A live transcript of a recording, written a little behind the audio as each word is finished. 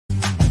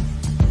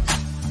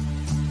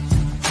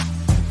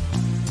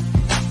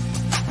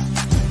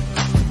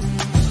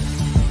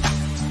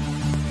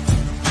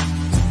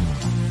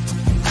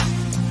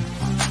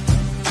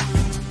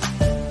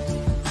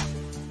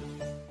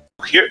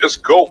Here, let's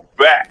go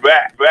back.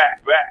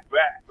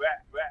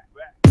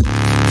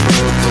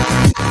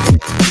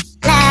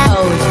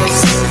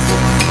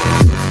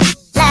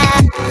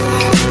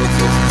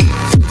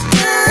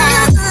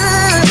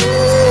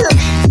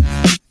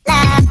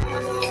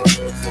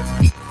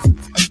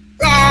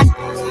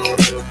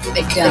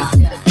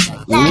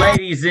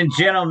 Ladies and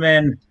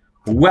gentlemen,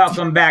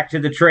 welcome back to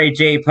the Trey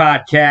J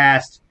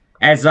Podcast.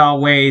 As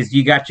always,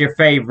 you got your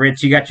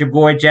favorites. You got your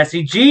boy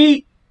Jesse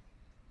G.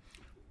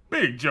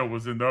 Big Joe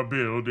was in the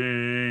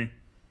building.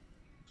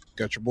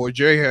 Got your boy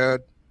J-Head.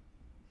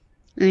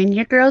 And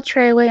your girl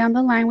Treyway on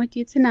the line with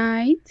you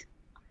tonight.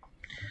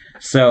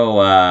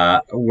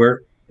 So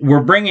we're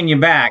bringing you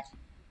back.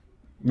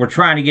 We're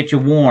trying to get you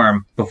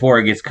warm before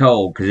it gets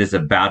cold because it's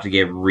about to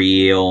get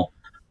real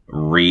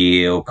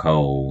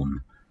cold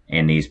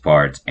in these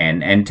parts,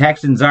 and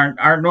Texans aren't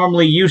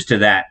normally used to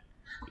that.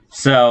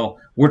 So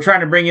we're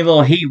trying to bring you a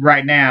little heat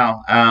right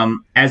now.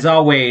 As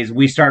always,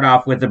 we start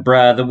off with the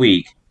bruh of the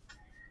week,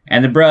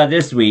 and the bruh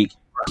this week.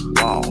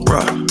 Whoa,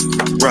 bruh,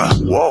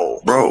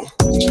 whoa, bro,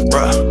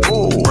 bruh,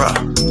 ooh,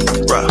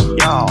 bruh,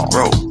 y'all,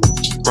 bro,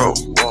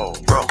 whoa,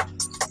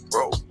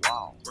 bro,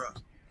 wow, bruh.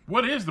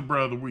 What is the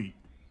bruh of the week?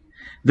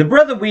 The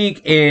bruh of the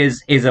week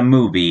is a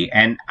movie,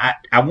 and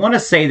I want to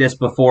say this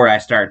before I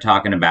start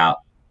talking about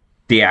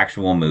the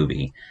actual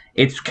movie.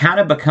 It's kind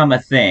of become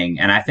a thing,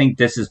 and I think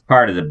this is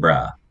part of the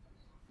bruh,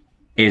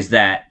 is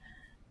that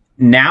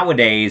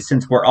nowadays,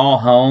 since we're all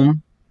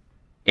home,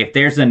 if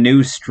there's a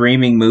new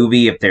streaming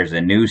movie, if there's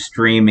a new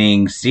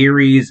streaming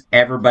series,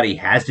 everybody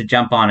has to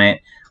jump on it.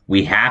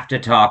 We have to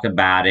talk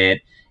about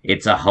it.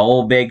 It's a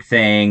whole big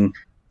thing.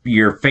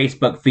 Your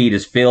Facebook feed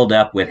is filled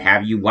up with,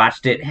 have you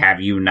watched it? Have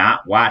you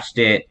not watched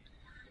it?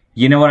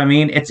 You know what I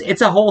mean?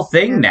 It's a whole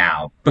thing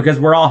now because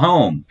we're all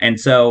home. And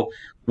so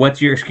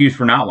what's your excuse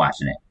for not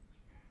watching it?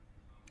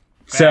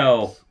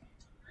 So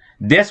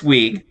this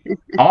week,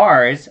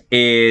 ours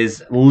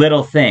is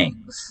Little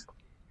Things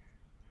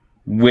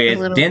with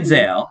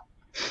Denzel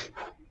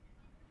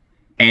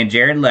and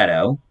Jared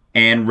Leto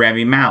and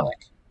Rami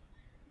Malek.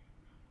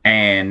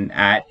 And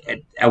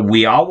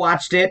we all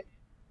watched it.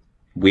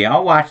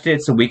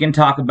 So we can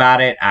talk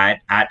about it. I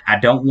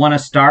don't want to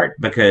start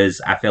because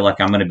I feel like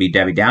I'm going to be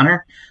Debbie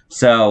Downer.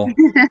 So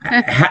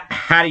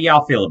how do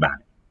y'all feel about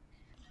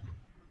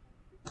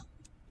it?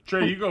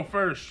 Trey, you go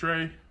first,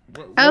 Trey.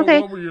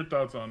 Okay. What were your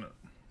thoughts on it?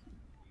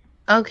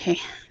 Okay.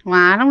 Well,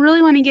 I don't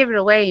really want to give it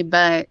away,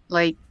 but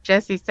like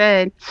Jesse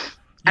said,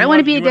 I don't want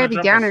to be a Debbie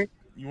Downer.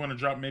 You want to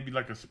drop maybe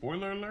like a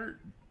spoiler alert?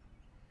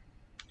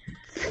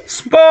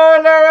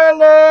 Spoiler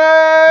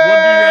alert! We'll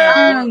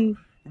do that.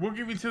 We'll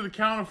give you to the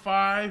count of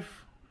five.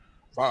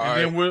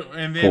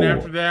 And then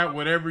after that,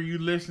 whatever you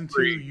listen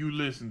to, you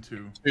listen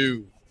to.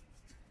 2,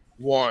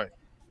 1,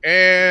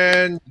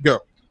 and go.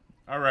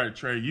 All right,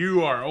 Trey,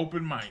 you are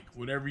open mic.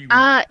 Whatever you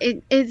want.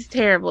 It's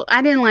terrible.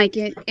 I didn't like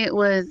it. It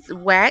was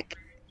whack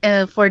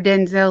for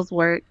Denzel's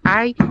work.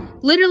 I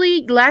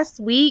literally last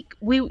week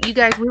we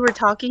were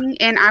talking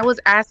and I was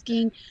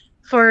asking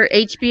for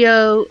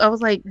HBO. I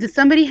was like, does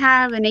somebody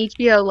have an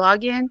HBO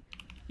login?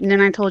 And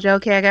then I told you,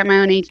 okay, I got my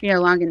own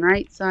HBO login,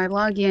 right? So I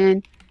log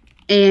in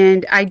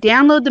and I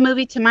download the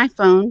movie to my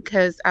phone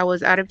because I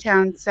was out of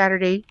town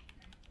Saturday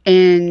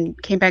and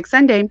came back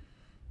Sunday.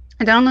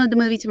 I download the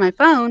movie to my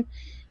phone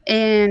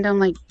and I'm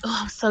like, oh,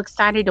 I'm so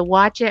excited to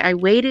watch it. I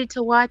waited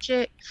to watch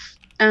it.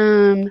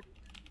 I'm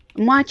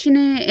watching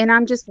it and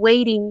I'm just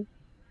waiting,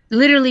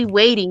 literally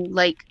waiting,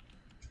 like ...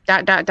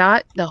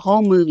 the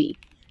whole movie.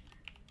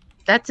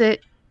 That's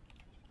it.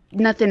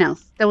 Nothing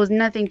else. There was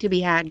nothing to be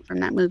had from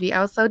that movie.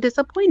 I was so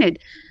disappointed.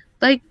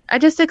 Like, I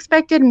just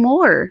expected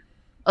more.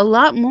 A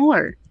lot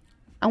more.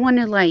 I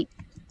wanted, like,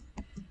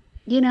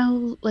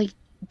 like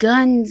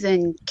guns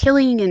and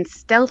killing and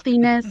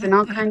stealthiness and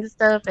all kinds of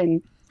stuff,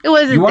 and it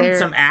wasn't You wanted there.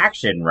 some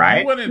action,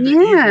 right? You wanted the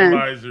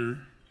Equalizer.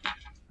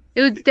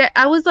 It was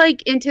I was,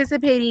 like,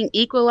 anticipating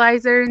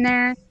Equalizer in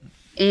there,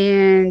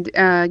 and,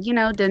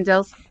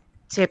 Denzel's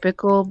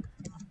typical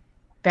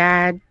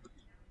bad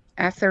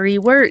assery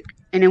work.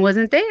 And it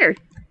wasn't there.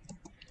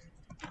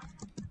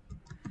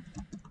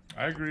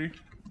 I agree.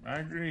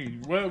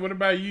 What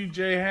about you,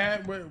 Jay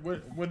Hat?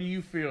 What do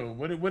you feel?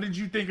 What did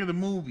you think of the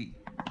movie?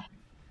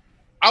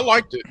 I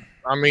liked it.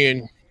 I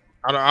mean,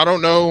 I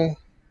don't know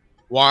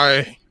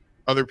why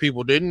other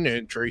people didn't,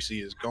 and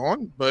Tracy is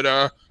gone.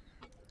 But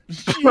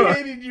she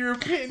hated your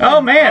opinion.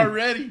 Oh man,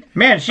 already.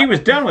 Man, she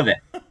was done with it.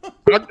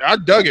 I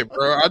dug it,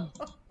 bro.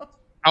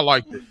 I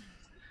liked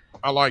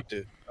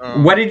it.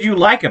 What did you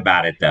like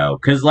about it, though?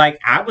 Because, like,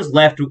 I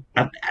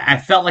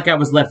felt like I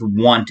was left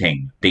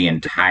wanting the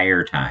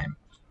entire time.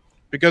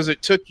 Because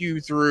it took you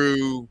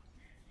through,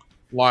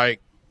 like,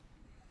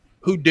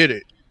 who did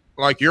it?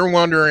 Like, you're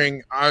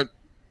wondering,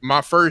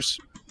 my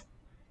first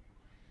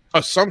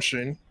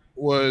assumption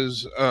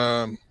was,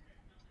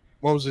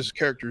 what was this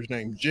character's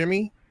name?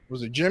 Jimmy?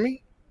 Was it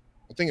Jimmy?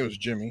 I think it was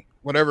Jimmy.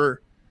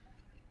 Whatever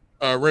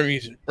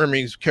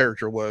Remy's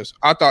character was.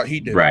 I thought he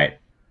did right.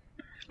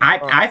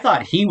 I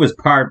thought he was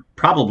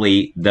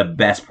probably the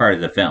best part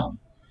of the film.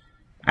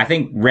 I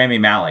think Rami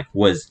Malek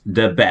was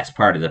the best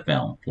part of the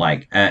film.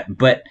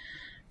 But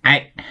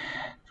I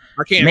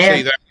can't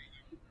say that.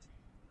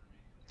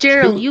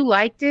 Gerald, you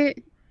liked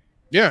it?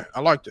 Yeah,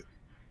 I liked it.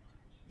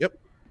 Yep,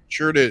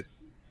 sure did.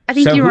 I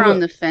think you were on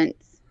the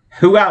fence.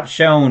 Who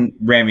outshone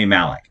Rami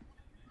Malek?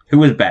 Who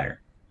was better?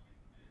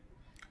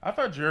 I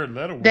thought Jared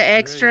Leto was the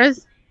extras.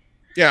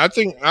 Great. Yeah, I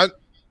think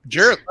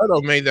Jared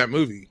Leto made that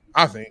movie.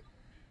 I think,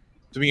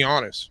 to be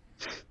honest,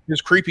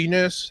 his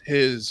creepiness,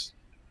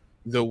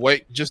 the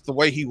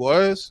way he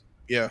was.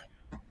 Yeah,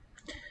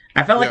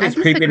 I felt like his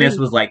creepiness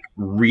was like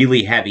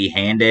really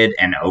heavy-handed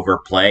and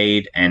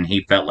overplayed, and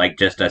he felt like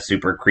just a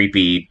super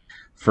creepy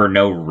for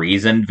no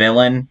reason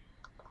villain.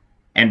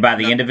 And by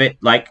the end of it,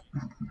 like,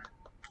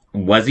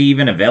 was he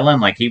even a villain?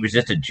 Like, he was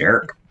just a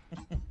jerk.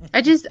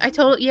 I just think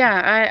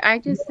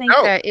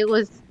that it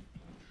was.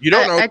 You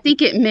don't know. I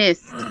think it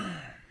missed.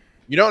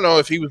 You don't know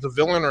if he was a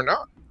villain or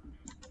not.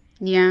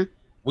 Yeah.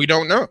 We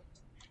don't know.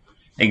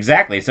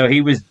 Exactly. So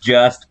he was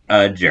just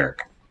a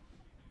jerk.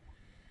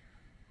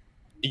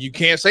 You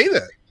can't say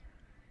that.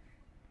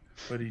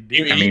 But he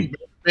did. He's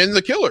been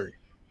the killer.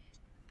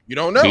 You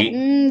don't know.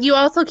 You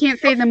also can't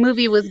say the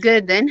movie was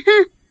good then.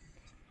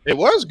 It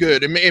was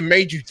good. It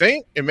made you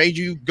think. It made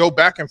you go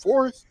back and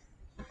forth.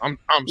 I'm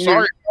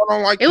sorry. I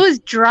don't like it. Was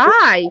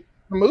dry.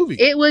 The movie.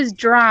 It was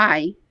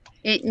dry.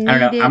 It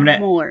needed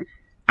more.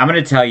 I'm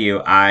gonna tell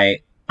you, a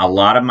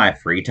lot of my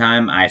free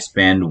time I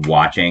spend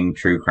watching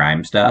true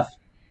crime stuff.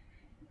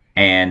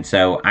 And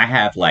so I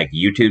have like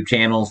YouTube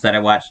channels that I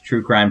watch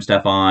true crime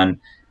stuff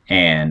on.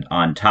 And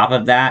on top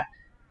of that,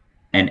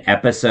 an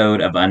episode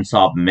of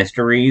Unsolved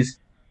Mysteries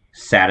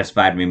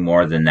satisfied me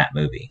more than that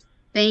movie.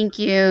 Thank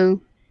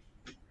you.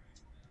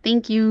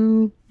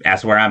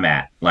 That's where I'm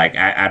at. Like,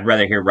 I'd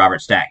rather hear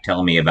Robert Stack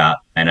telling me about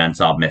an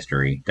unsolved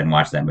mystery than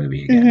watch that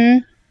movie again. Mm-hmm.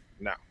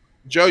 No.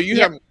 Joe,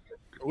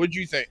 what'd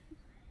you think?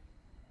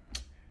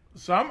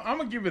 So I'm going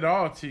to give it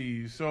all to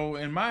you. So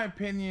in my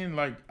opinion,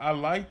 like, I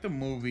like the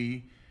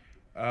movie.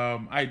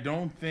 I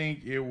don't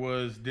think it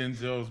was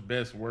Denzel's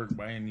best work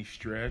by any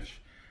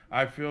stretch.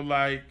 I feel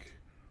like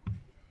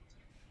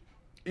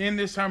in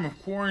this time of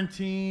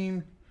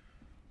quarantine,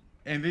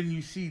 and then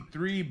you see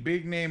 3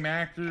 big name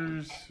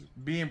actors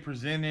being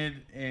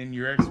presented, and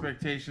your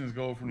expectations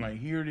go from like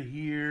here to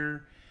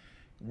here.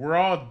 We're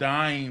all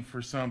dying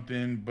for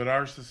something, but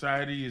our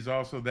society is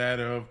also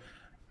that of,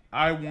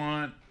 I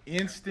want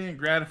instant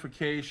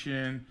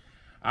gratification.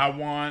 I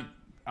want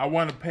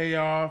to pay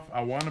off.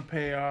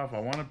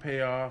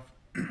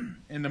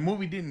 And the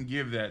movie didn't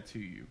give that to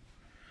you.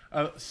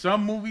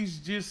 Some movies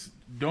just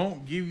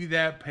don't give you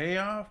that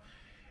payoff.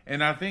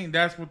 And I think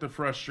that's what the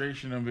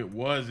frustration of it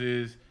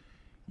is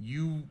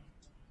you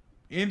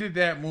ended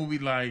that movie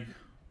like,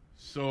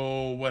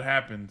 so what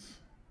happens?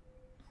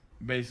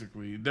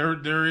 Basically, there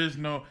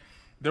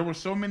were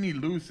so many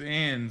loose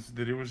ends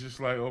that it was just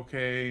like,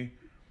 okay,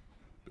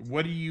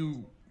 what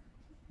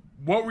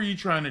were you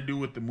trying to do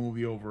with the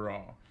movie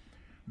overall?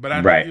 But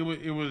I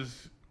think it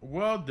was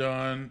well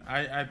done.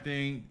 I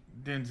think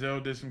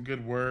Denzel did some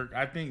good work.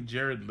 I think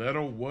Jared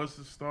Leto was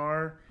the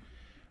star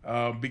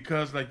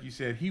because, like you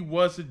said, he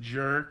was a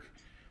jerk.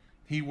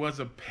 He was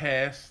a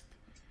pest.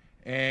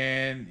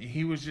 And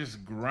he was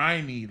just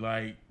grimy,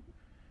 like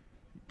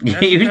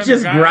he was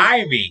just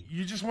grimy.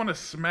 You just want to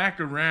smack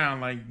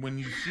around, like when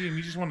you see him,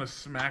 you just want to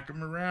smack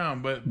him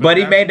around. But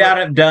he may not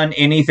have done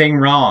anything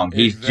wrong.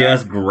 He's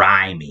just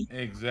grimy.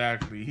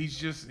 Exactly. He's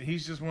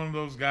just one of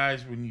those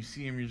guys. When you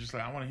see him, you're just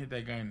like, I want to hit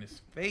that guy in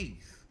his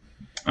face.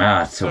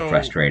 It's so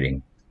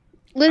frustrating.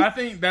 I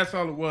think that's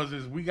all it was.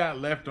 Is we got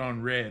left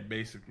on red,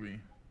 basically.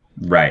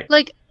 Right.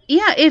 Like.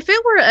 Yeah, if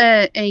it were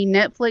a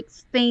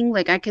Netflix thing,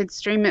 like I could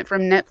stream it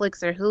from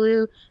Netflix or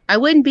Hulu, I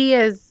wouldn't be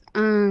as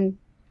as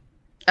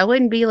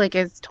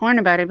torn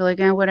about it. Be like,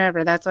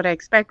 whatever, that's what I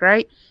expect,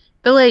 right?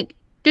 But like,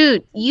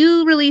 dude,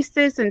 you released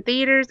this in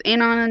theaters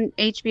and on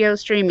HBO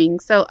streaming,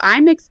 so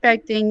I'm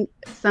expecting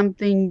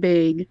something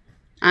big.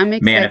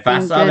 Man, if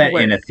I saw that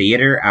in a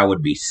theater, I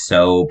would be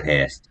so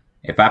pissed.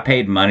 If I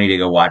paid money to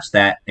go watch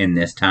that in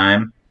this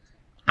time,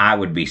 I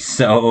would be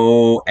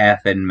so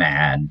effing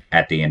mad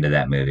at the end of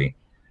that movie.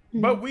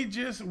 But we're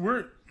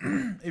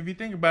if you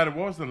think about it,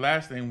 what was the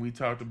last thing we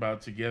talked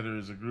about together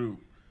as a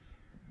group?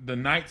 The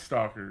Night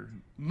Stalker.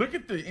 Look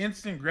at the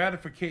instant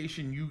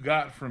gratification you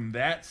got from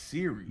that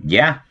series.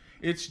 Yeah.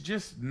 It's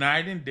just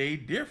night and day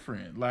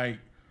different. Like,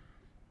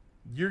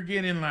 you're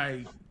getting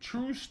like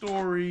true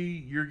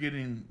story, you're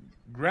getting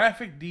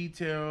graphic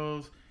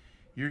details,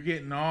 you're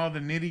getting all the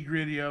nitty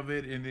gritty of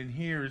it, and then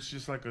here it's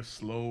just like a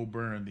slow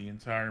burn. The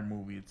entire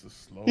movie, it's a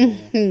slow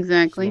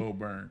slow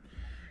burn.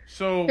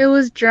 So it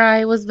was dry.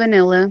 It was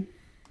vanilla.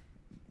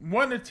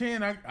 1 to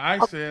 10,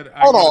 I said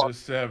I give it a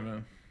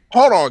 7.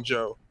 Hold on,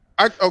 Joe.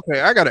 I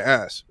gotta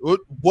ask. What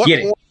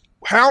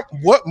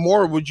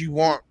more would you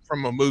want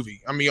from a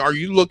movie? I mean, are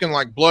you looking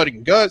like blood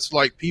and guts,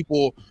 like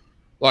people,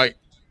 like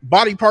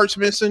body parts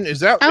missing?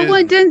 I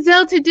want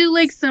Denzel to do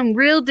like some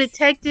real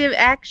detective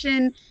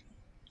action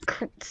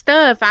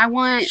stuff. I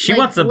want. She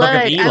wants the Book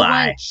of Eli.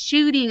 I want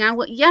shooting. I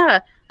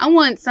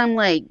want some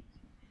like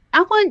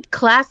I want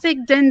classic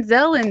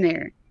Denzel in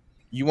there.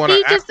 You want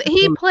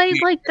He played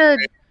like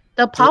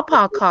the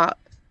pawpaw cop.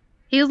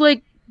 He was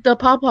like the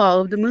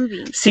pawpaw of the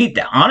movie. See,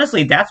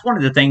 honestly, that's one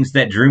of the things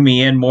that drew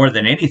me in more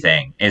than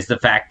anything is the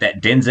fact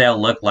that Denzel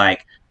looked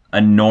like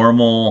a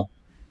normal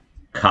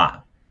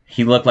cop.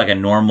 He looked like a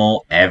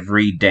normal,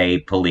 everyday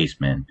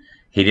policeman.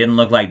 He didn't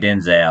look like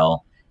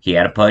Denzel. He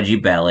had a pudgy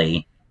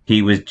belly.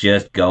 He was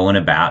just going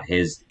about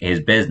his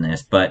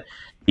business, but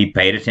he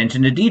paid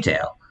attention to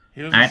detail.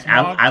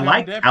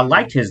 I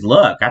liked his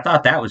look. I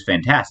thought that was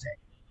fantastic.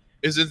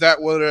 Isn't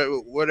that what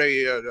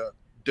a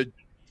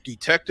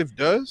detective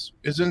does?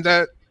 Isn't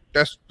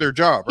that's their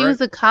job, right? He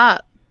was a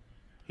cop.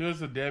 He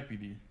was a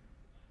deputy.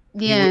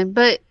 Yeah,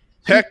 but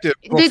detective.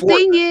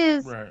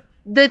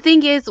 The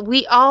thing is,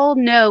 we all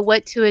know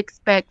what to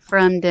expect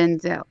from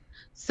Denzel.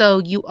 So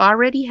you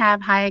already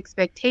have high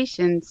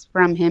expectations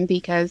from him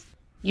because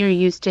you're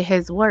used to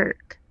his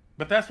work.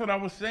 But that's what I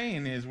was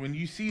saying is when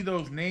you see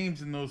those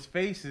names and those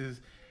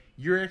faces,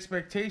 your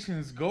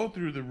expectations go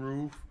through the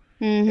roof.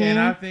 Mm-hmm. And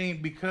I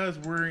think because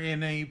we're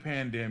in a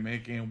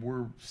pandemic and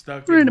we're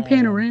stuck in a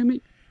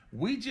panoramic,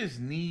 we just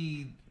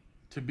need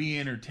to be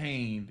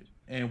entertained,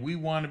 and we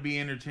want to be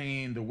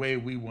entertained the way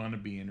we want to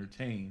be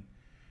entertained.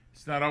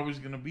 It's not always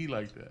going to be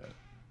like that.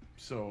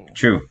 So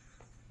true.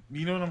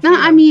 You know what I'm saying? No,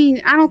 I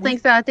mean, I don't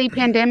think so. I think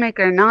pandemic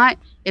or not,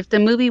 if the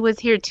movie was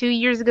here 2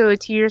 years ago or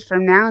 2 years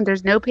from now and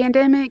there's no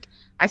pandemic,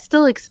 I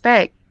still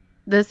expect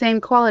the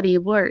same quality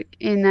of work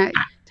in that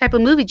type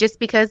of movie just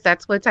because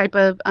that's what type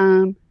of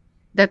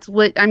that's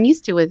what I'm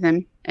used to with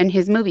him and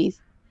his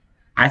movies.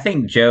 I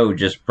think Joe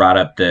just brought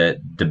up the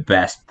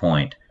best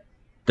point.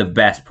 The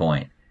best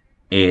point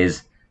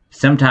is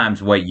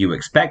sometimes what you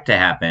expect to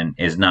happen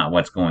is not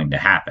what's going to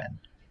happen.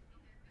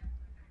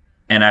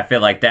 And I feel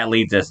like that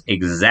leads us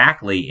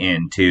exactly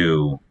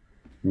into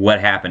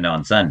what happened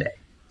on Sunday.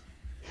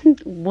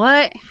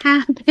 What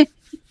happened?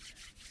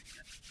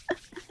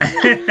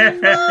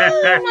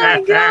 Oh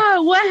my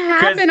God! What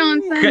happened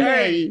on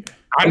Sunday?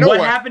 I know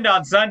what happened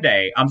on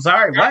Sunday. I'm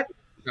sorry. What?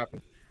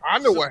 I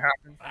know what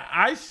happened.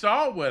 I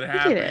saw what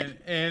happened,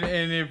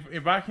 and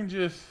if I can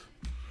just,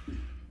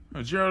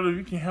 Gerald, if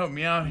you can help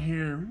me out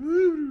here.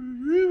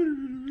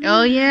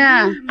 Oh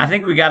yeah. I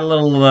think we got a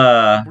little.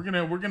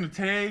 We're gonna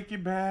take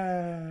it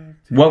back.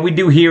 What we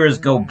do here is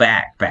go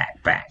back. Go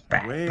back.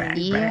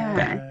 You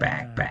have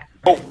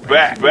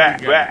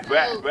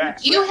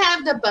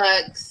the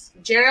Bucks.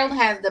 Gerald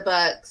has the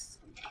Bucks.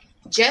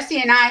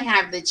 Jesse and I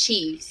have the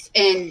Chiefs,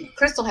 and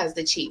Crystal has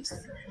the Chiefs.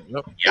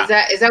 Yep.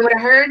 Yeah. Is that what I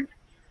heard?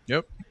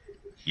 Yep.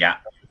 Yeah.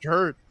 You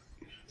heard.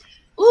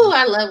 Ooh,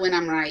 I love when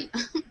I'm right.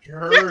 You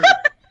heard.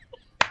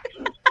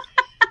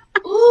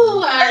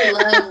 Ooh, I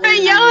love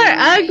when y'all are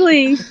right.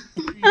 ugly.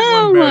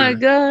 Oh my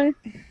God.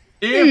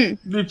 If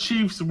the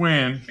Chiefs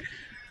win,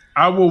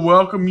 I will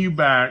welcome you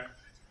back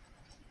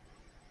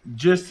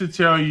just to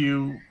tell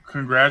you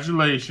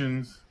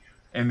congratulations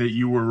and that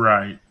you were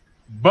right.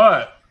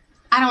 But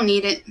I don't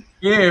need it.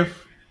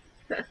 If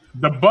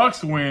the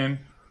Bucks win,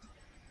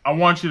 I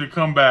want you to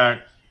come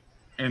back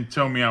and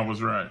tell me I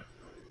was right.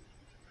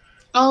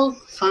 Oh,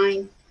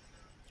 fine.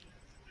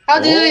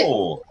 I'll do it.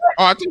 Oh,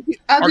 I think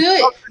I'll do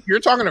it. You're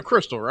talking to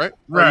Crystal, right?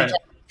 Right. To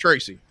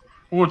Tracy.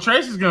 Well,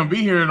 Tracy's gonna be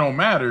here. It don't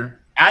matter.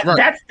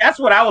 Right. That's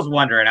what I was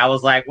wondering. I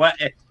was like, what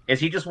is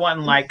he just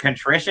wanting like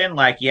contrition?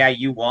 Like, yeah,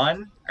 you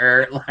won,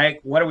 or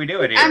like, what are we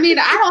doing here? I mean,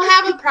 I don't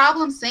have a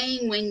problem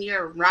saying when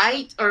you're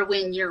right or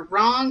when you're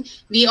wrong.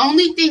 The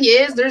only thing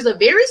is, there's a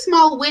very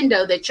small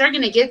window that you're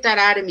gonna get that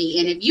out of me,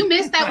 and if you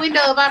miss that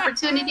window of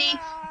opportunity,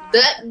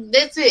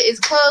 that's it. It's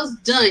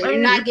closed. Done. You're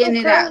not getting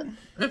it out.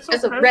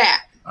 That's a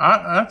wrap.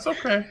 That's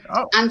okay.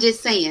 I'm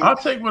just saying. I'll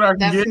take what I can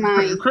That's get.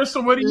 my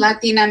Crystal, what do you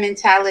Latina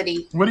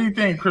mentality. What do you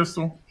think,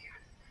 Crystal?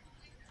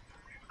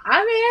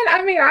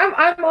 I mean,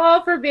 I'm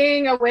all for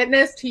being a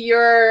witness to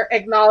your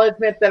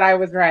acknowledgement that I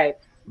was right.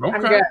 Okay.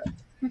 I'm good.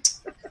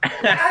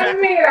 I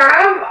mean,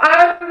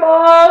 I'm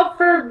all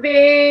for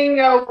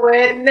being a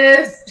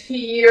witness to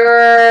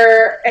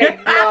your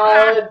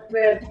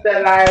acknowledgement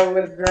that I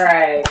was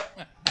right.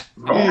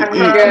 I'm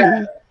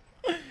good.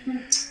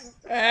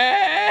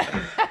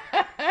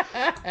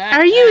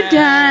 Are you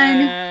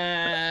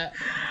done?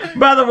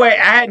 By the way,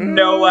 I had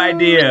no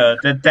idea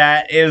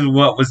that is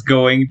what was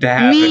going to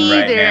happen Me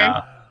right either.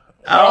 now.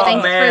 Oh,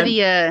 thanks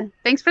man.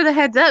 Thanks for the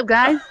heads up,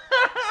 guys.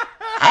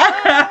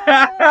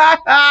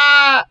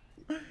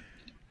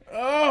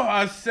 Oh,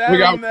 I sat We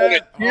got on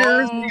that.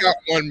 We got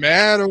one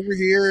mad over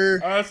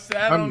here. I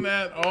sat on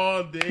that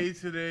all day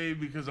today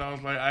because I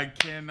was like, I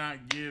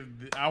cannot give.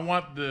 I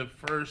want the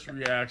first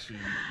reaction.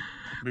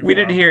 We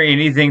didn't hear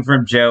anything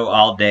from Joe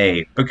all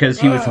day because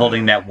he was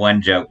holding that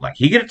one joke. Like,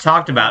 he could have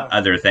talked about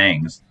other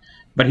things,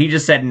 but he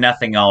just said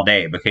nothing all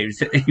day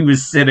because he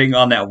was sitting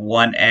on that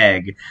one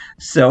egg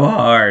so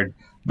hard.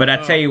 But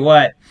I tell you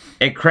what,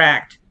 it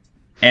cracked,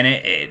 and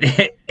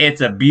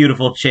it's a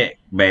beautiful chick,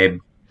 babe.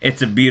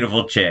 It's a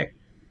beautiful chick.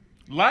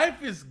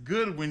 Life is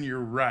good when you're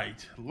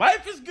right.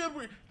 Life is good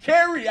when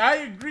Carrie. I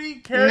agree,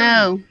 Carrie.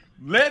 No.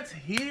 Let's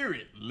hear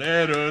it.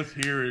 Let us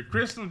hear it.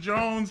 Crystal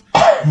Jones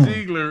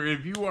Ziegler,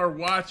 if you are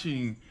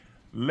watching,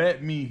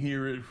 let me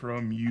hear it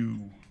from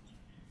you.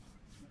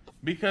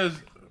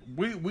 Because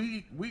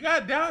we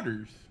got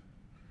doubters.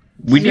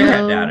 We do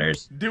have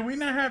doubters. Did we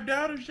not have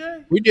doubters,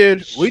 Jay? We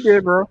did,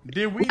 bro.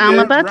 Did we? I'm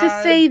about to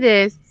say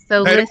this,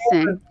 so They don't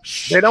listen.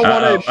 They don't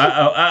want to.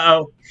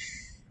 Uh-oh.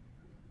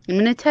 I'm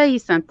going to tell you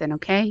something,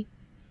 okay?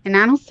 And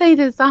I don't say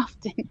this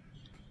often.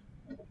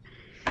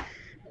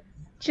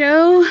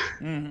 Joe,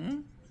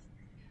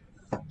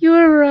 you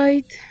were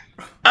right.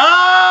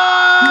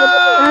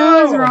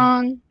 I was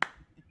wrong.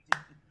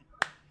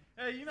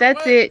 Hey, you know That's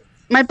what? it.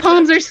 My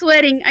palms are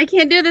sweating. I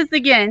can't do this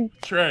again.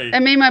 Trey.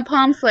 That made my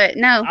palms sweat.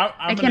 No,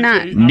 I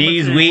cannot.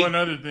 Knees weak. One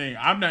other thing.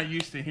 I'm not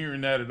used to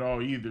hearing that at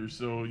all either.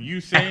 So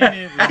you saying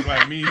it is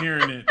like me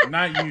hearing it.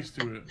 Not used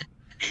to it.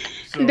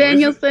 So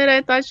Daniel said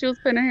I thought she was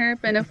putting her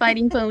up in a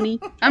fighting pony.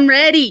 I'm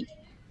ready.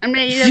 I'm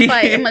ready to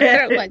fight. I'm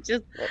gonna throw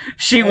punches.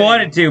 She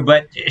wanted to,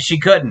 but she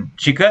couldn't.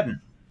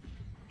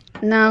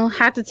 No,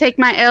 have to take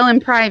my L in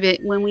private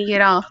when we get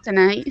off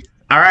tonight.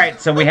 All right,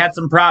 so we had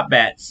some prop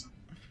bets.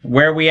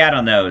 Where are we at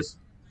on those?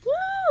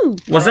 Woo!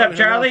 What's up,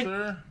 Charlie?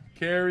 Hello, sir.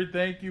 Carrie,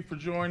 thank you for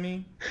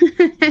joining.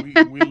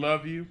 we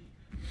love you.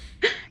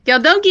 Y'all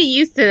don't get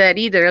used to that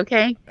either,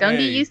 okay? Don't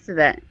get Hey. used to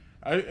that.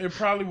 It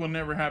probably will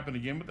never happen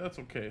again, but that's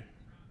okay.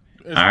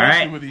 Especially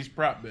right. with these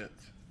prop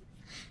bets.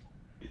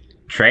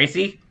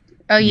 Tracy?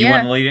 Oh You yeah.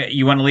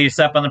 want to lead us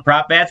up on the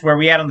prop bets? Where are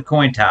we at on the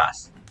coin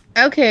toss?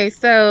 Okay,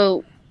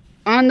 so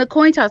on the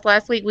coin toss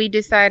last week, we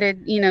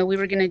decided, we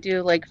were gonna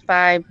do like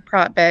 5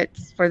 prop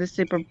bets for the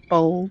Super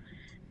Bowl,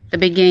 the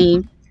big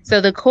game. So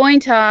the coin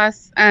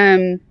toss,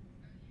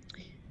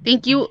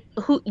 think you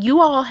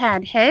all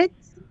had heads.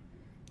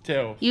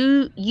 Tails.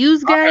 You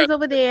guys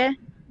over there.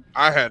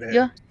 I had it.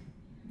 Yeah.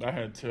 I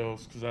had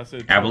tails because I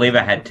said. I believe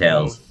I had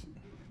tails.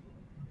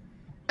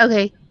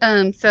 Okay.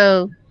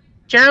 So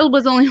Gerald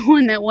was the only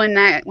one that won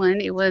that one.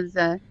 It was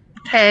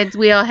heads.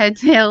 We all had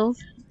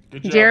tails.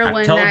 Good job. Gerald I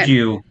won told that.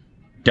 you,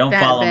 don't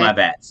that follow bet. my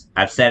bets.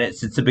 I've said it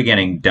since the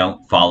beginning.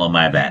 Don't follow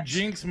my You bets.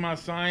 jinx my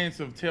science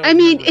of tails. I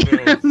mean,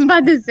 never I fails. was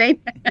about to say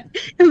that.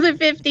 It was a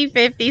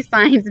 50-50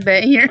 science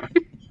bet here.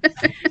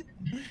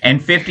 And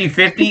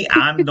 50-50,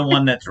 I'm the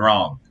one that's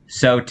wrong.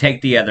 So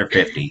take the other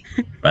 50,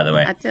 by the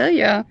way. I tell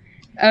you.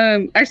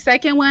 Our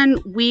second one,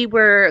 we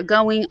were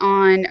going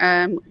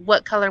on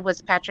what color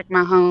was Patrick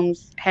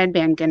Mahomes'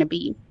 headband going to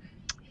be?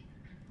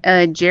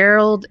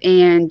 Gerald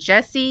and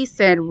Jesse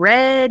said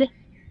red.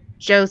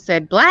 Joe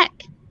said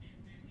black.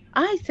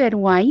 I said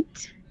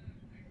white.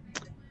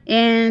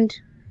 And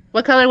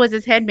what color was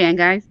his headband,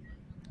 guys?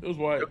 It was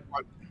white.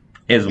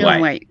 Is It was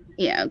white. white.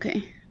 Yeah,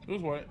 okay. It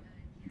was white.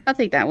 I'll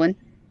take that one.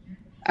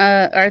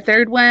 Our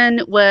third one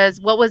was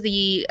what was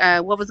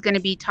going to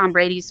be Tom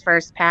Brady's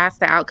first pass,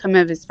 the outcome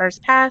of his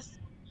first pass.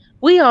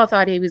 We all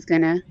thought he was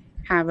going to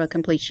have a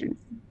completion.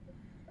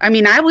 I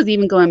mean, I was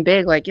even going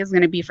big, like it was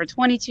going to be for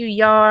 22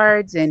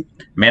 yards and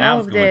Man, I all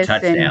was of going this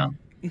touchdown.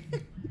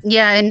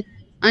 yeah, and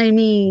I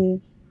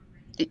mean,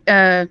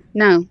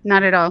 no,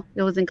 not at all.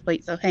 It was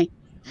incomplete. So hey,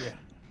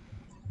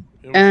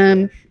 It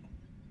was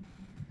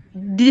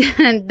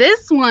trash.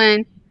 this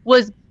one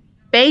was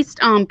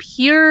based on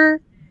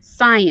pure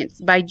science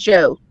by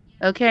Joe.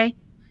 Okay,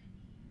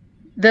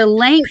 the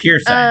length Pure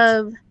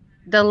science.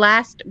 of the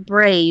last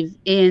brave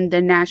in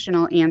the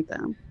national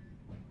anthem,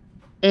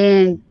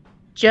 and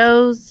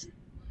Joe's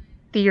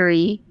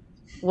theory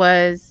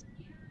was,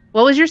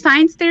 what was your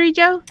science theory,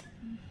 Joe?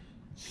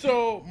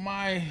 So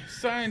my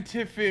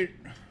scientific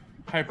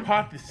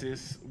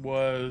hypothesis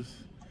was,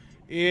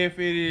 if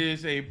it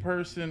is a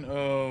person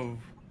of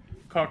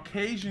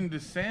Caucasian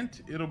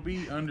descent, it'll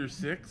be under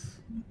 6.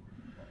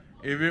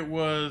 If it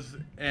was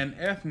an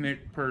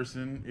ethnic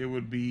person, it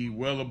would be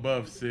well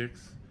above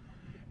 6.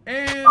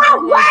 And it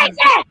was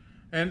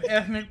an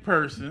ethnic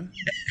person,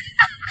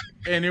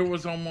 and it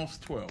was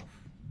almost 12.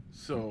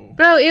 So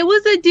Bro, it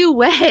was a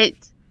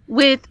duet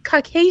with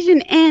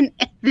Caucasian and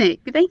ethnic.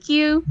 Thank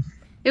you.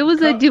 It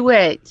was a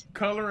duet.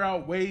 color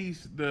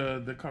outweighs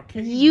the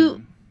Caucasian.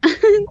 You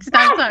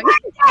stop talking.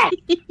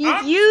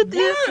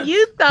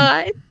 You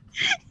thought.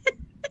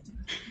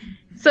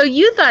 So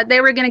you thought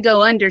they were gonna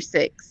go under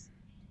 6.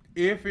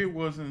 If it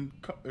was.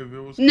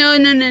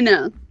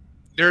 No.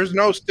 There's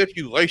no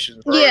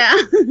stipulations, bro. Yeah.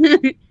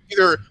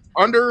 Either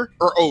under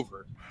or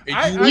over.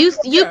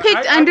 You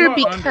picked under called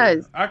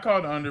because I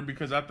called under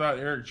because I thought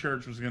Eric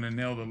Church was gonna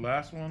nail the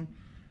last one,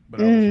 but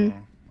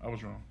I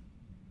was wrong.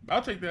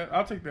 I'll take that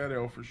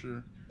L for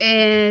sure.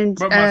 and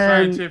But my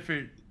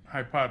scientific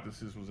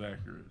hypothesis was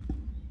accurate.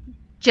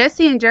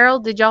 Jesse and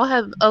Gerald, did y'all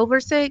have over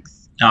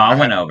 6? No, I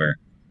went over.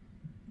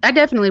 I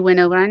definitely went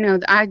over. I know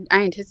I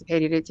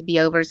anticipated it to be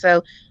over.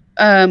 So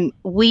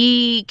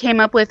we came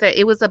up with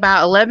it was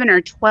about 11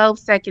 or 12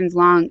 seconds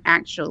long,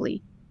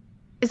 actually.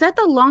 Is that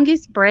the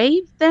longest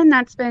brave then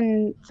that's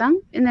been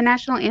sung in the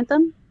national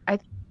anthem? I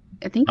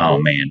think. Oh,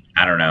 man.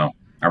 I don't know.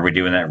 Are we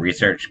doing that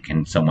research?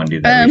 Can someone do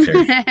that research?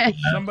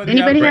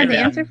 Anybody out have the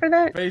there. answer for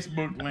that?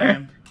 Facebook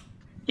land.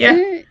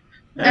 Yeah.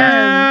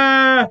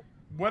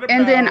 What about?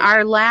 And then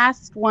our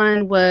last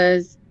one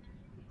was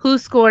who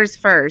scores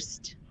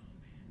first.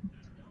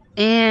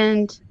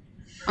 And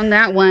on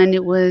that one,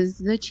 it was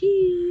the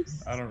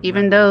Chiefs. I don't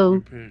Even remember though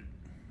what we picked.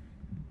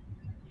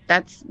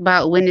 that's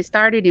about when it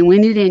started and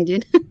when it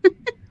ended.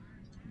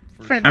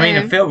 For I mean,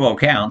 a them. field goal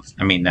counts.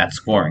 I mean, that's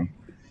scoring.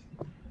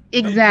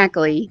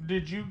 Exactly.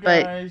 Did you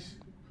But- guys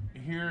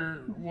hear?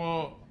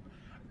 Well,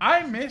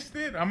 I missed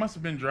it. I must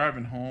have been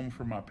driving home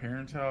from my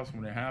parents' house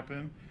when it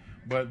happened.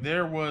 But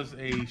there was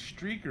a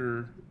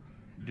streaker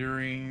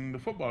during the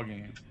football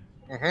game.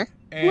 Mhm.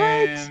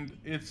 And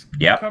it's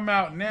Yep. come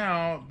out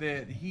now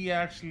that he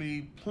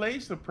actually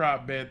placed a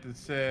prop bet that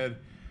said,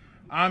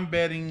 I'm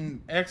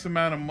betting X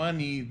amount of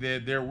money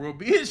that there will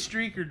be a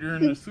streaker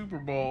during the Super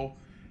Bowl.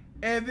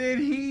 And then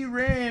he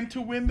ran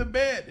to win the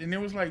bet. And it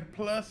was like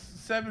plus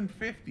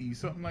 750,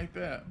 something like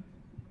that.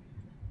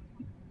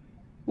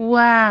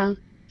 Wow.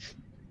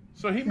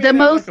 So he made The it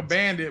most- like a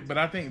bandit, but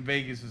I think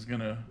Vegas is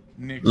going to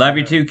nix Love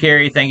you that. too,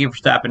 Carrie. Thank you for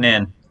stopping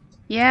in.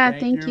 Yeah,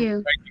 Thank thank you. you.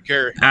 Thank you,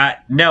 Carrie.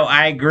 No,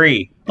 I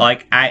agree.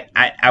 Like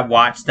I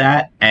watched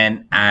that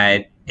and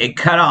it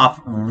cut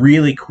off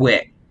really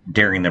quick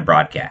during the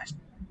broadcast.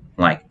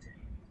 Like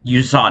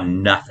you saw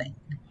nothing.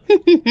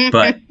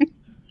 But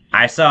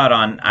I saw it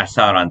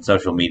on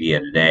social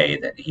media today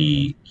that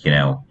he,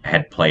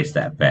 had placed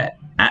that bet.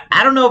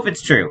 I don't know if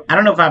it's true. I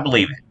don't know if I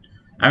believe it.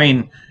 I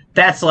mean,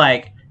 that's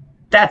like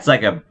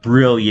a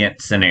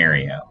brilliant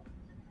scenario.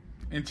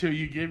 Until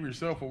you give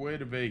yourself away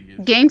to Vegas.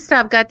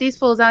 GameStop got these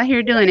fools out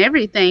here doing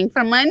everything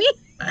for money.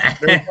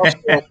 There's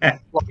also-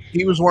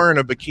 he was wearing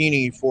a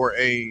bikini for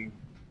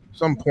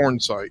some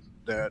porn site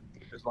that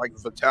is like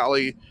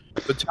Vitaly.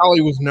 Vitaly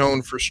was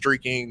known for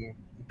streaking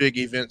big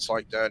events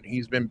like that.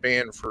 He's been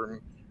banned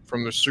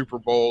from the Super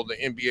Bowl, the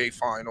NBA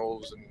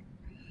Finals, and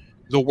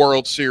the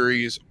World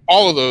Series,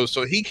 all of those.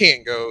 So he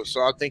can't go.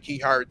 So I think he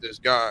hired this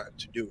guy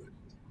to do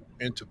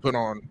it and to put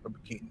on a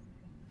bikini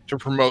to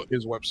promote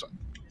his website.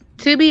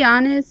 To be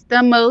honest, the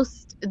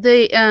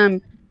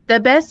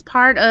best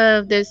part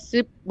of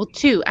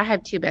the I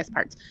have two best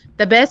parts.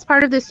 The best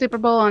part of the Super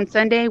Bowl on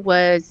Sunday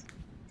was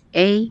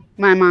A,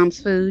 my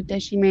mom's food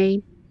that she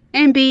made,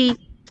 and B,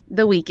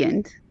 the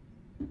weekend.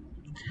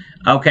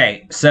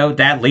 Okay, so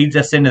that leads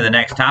us into the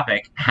next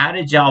topic. How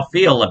did y'all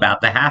feel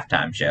about the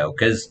halftime show?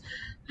 Because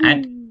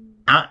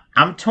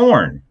I'm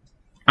torn.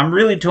 I'm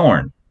really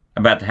torn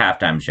about the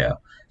halftime show.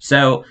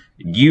 So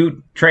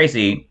you,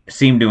 Tracy,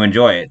 seem to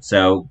enjoy it.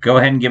 So go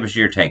ahead and give us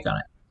your take on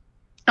it.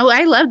 Oh,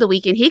 I love the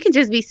weekend. He could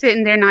just be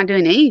sitting there not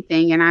doing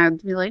anything, and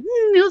I'd be like,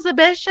 it was the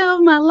best show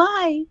of my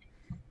life.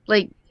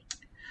 Like,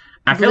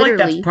 I feel like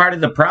literally. that's part of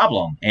the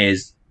problem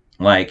is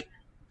like,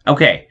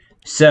 okay,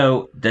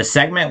 so the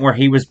segment where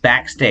he was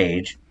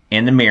backstage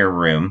in the mirror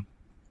room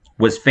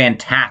was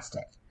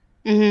fantastic.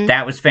 mhm.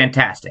 That was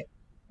fantastic.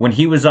 When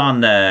he was on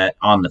the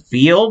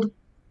field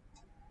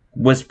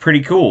was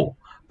pretty cool.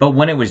 But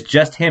when it was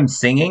just him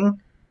singing,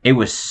 it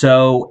was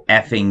so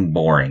effing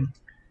boring.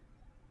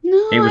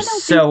 No, It was I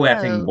don't so think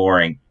effing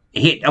boring.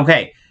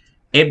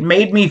 It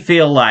made me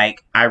feel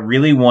like I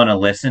really want to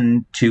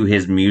listen to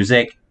his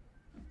music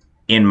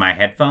in my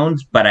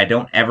headphones, but I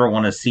don't ever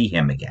want to see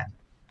him again.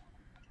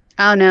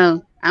 Oh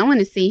no, I want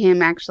to see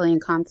him actually in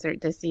concert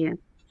this year.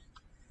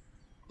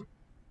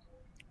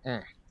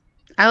 Mm.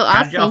 I'll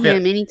How see did y'all feel?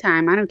 him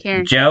anytime. I don't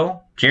care. Gerald,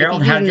 If how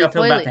he's did in y'all the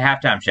feel about toilet. the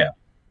halftime show?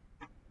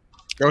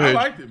 Go I ahead.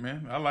 liked it,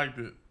 man. I liked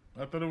it.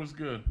 I thought it was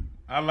good.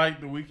 I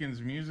liked the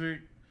Weeknd's music.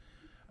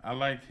 I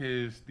liked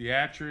his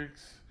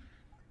theatrics.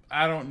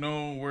 I don't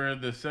know where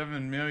the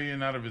 $7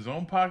 million out of his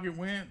own pocket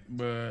went,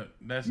 but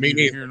that's Me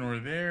neither neither. here nor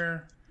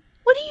there.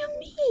 What do you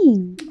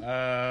mean?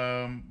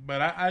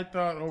 But I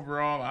thought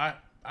overall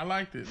I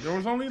liked it. There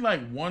was only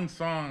like one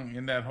song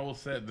in that whole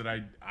set that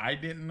I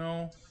didn't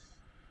know.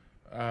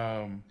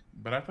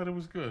 But I thought it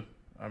was good.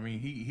 I mean,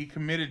 he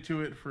committed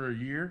to it for a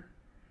year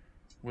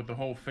with the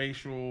whole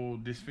facial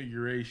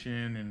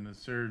disfiguration and the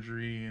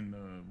surgery and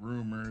the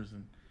rumors,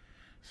 and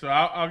so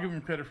I'll give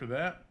him credit for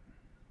that.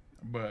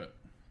 But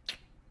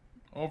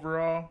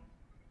overall,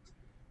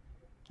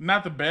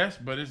 not the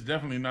best, but it's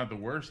definitely not the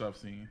worst I've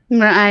seen.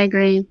 I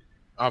agree.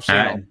 I've seen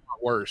a lot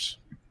worse.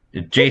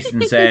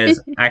 Jason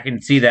says, I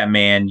can see that,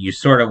 man. You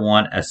sort of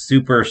want a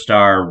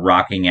superstar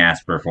rocking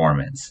ass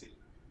performance.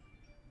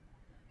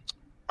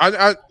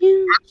 I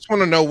Yeah. just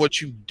want to know what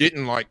you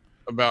didn't like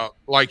about,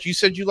 like you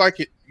said, you like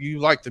it, you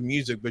like the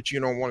music, but you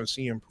don't want to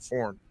see him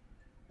perform.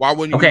 Why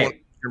wouldn't Okay. you want to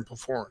see him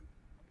perform?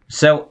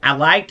 So I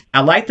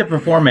liked the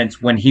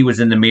performance when he was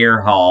in the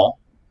mirror hall.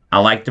 I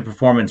liked the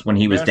performance when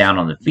he was Best- down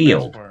on the best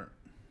field. part.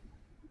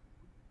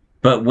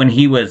 But when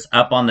he was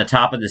up on the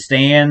top of the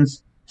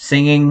stands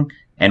singing,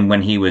 and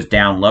when he was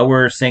down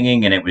lower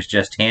singing, and it was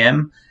just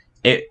him,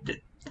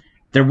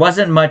 there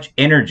wasn't much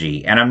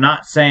energy. And I'm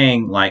not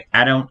saying like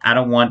I don't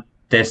want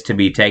this to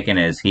be taken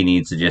as he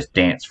needs to just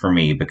dance for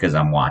me because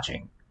I'm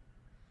watching.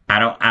 I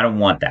don't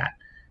want that.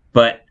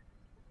 But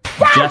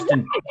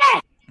Justin,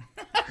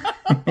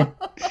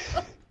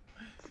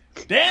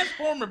 Dance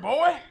for me,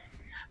 boy.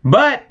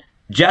 but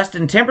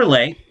Justin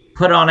Timberlake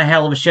put on a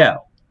hell of a show.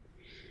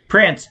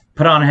 Prince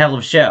put on a hell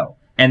of a show,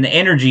 and the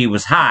energy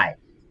was high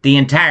the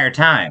entire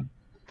time.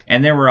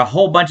 And there were a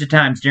whole bunch of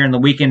times during the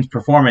weekend's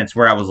performance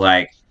where I was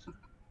like,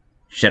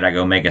 should I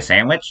go make a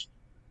sandwich?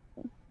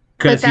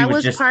 But that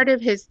was part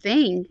of his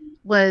thing,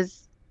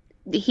 was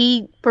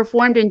he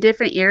performed in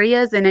different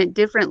areas and at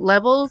different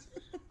levels,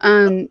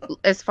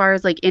 as far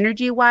as like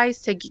energy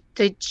wise,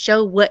 to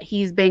show what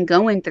he's been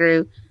going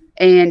through.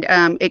 And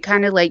it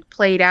kind of like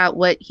played out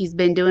what he's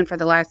been doing for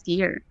the last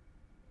year.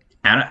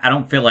 I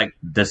don't feel like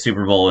the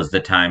Super Bowl is the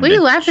time. What are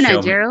you laughing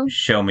at, Gerald?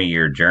 Show me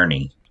your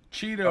journey.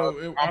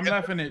 Cheeto, I'm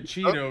laughing at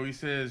Cheeto. He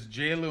says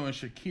J-Lo and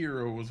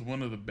Shakira was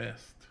one of the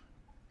best.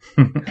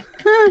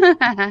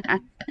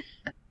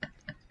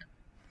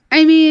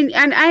 I mean,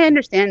 and I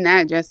understand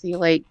that, Jesse.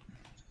 Like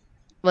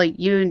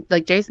you,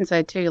 like Jason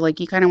said too. Like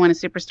you kind of want a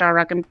superstar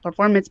rocking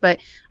performance, but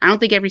I don't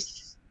think I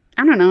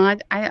don't know.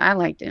 I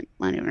liked it.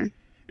 Whatever.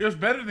 It was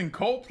better than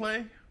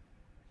Coldplay.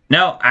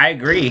 No, I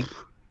agree.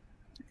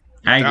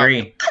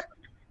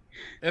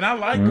 And I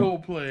like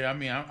Coldplay. I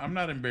mean, I'm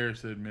not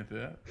embarrassed to admit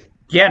that.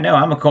 Yeah, no,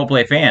 I'm a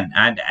Coldplay fan.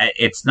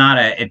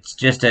 It's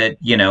just a,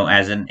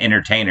 as an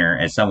entertainer,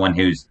 as someone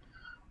who's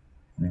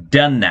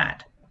done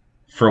that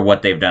for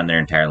what they've done their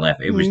entire life,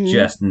 it was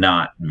just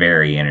not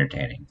very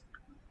entertaining,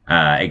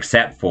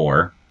 except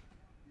for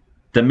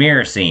the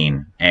mirror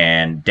scene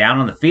and Down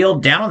on the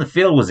Field. Down on the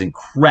Field was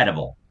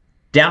incredible.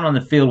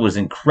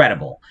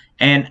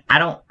 And I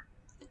don't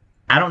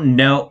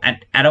know.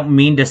 I don't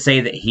mean to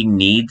say that he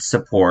needs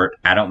support.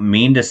 I don't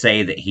mean to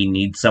say that he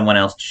needs someone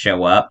else to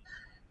show up.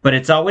 But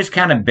it's always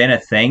kind of been a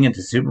thing at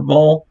the Super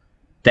Bowl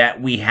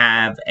that we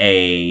have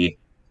a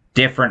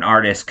different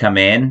artist come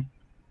in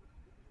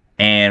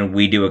and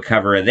we do a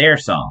cover of their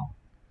song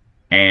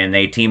and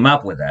they team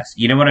up with us.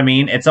 You know what I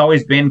mean? It's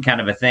always been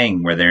kind of a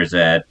thing where there's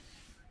a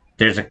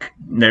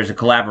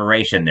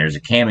collaboration, there's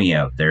a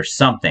cameo, there's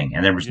something,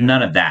 and there was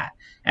none of that.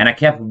 And I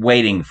kept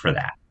waiting for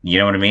that. You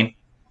know what I mean?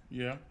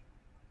 Yeah.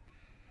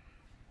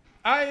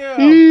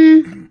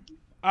 I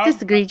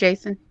disagree,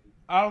 Jason.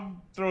 I'll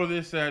throw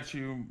this at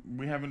you.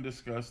 We haven't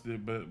discussed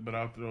it, but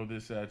I'll throw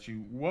this at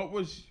you. What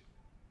was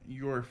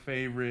your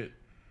favorite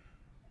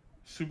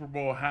Super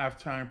Bowl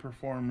halftime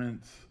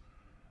performance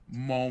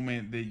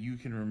moment that you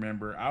can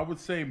remember? I would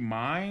say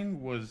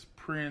mine was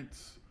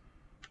Prince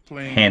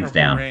playing Hands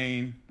down.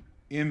 Rain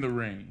in the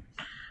rain.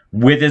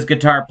 With his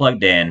guitar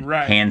plugged in,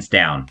 right. Hands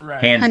down. Right.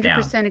 Hands 100%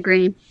 down. 100%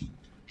 agree.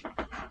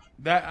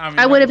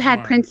 I would have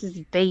had Prince's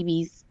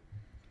babies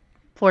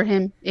for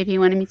him if he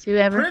wanted me to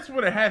ever. Prince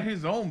would have had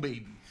his own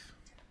babies.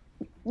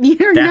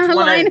 You're not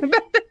lying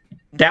about that.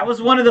 That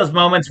was one of those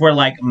moments where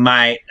like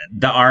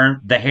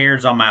the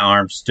hairs on my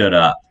arm stood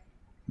up.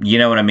 You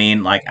know what I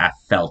mean? Like I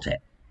felt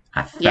it.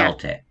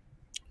 It.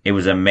 It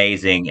was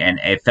amazing, and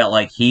it felt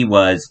like he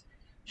was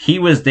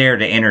there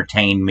to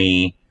entertain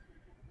me,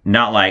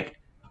 not like,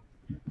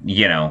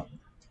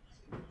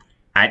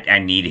 I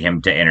need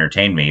him to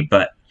entertain me,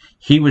 but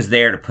he was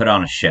there to put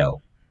on a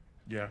show.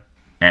 Yeah.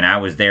 And I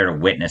was there to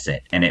witness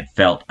it, and it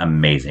felt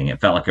amazing. It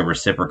felt like a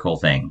reciprocal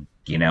thing,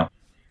 And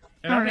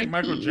I think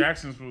Michael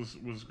Jackson's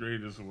was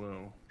great as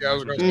well. Yeah, I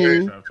was going to say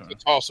the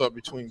toss-up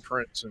between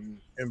Prince and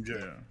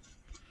MJ.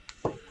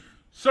 Yeah.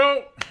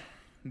 So,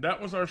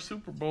 that was our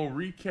Super Bowl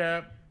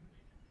recap.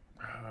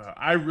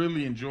 I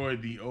really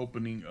enjoyed the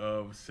opening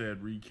of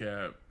said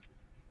recap.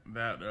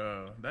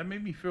 That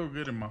made me feel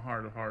good in my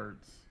heart of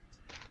hearts.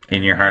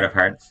 In your heart of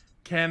hearts?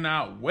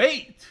 Cannot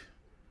wait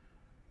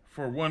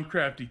for One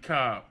Crafty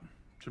Cop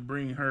to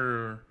bring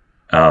her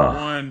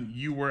one.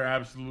 You were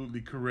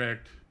absolutely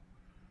correct.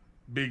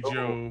 Big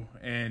Joe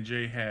and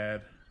Jay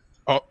had.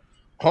 Oh,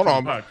 hold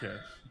on. Podcast.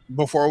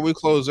 Before we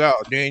close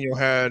out, Daniel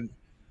had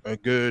a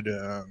good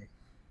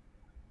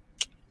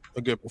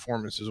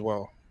performance as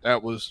well.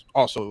 That was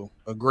also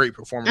a great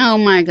performance. Oh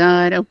my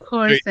God! Of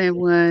course it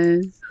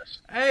was.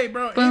 Hey,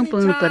 bro!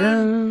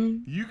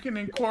 Anytime you can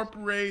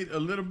incorporate a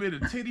little bit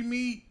of titty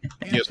meat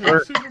into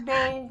the Super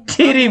Bowl.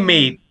 Titty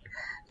meat.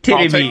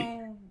 I'll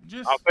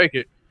take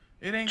it.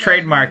 It ain't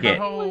trademark it.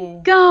 Oh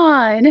my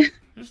God!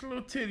 Just a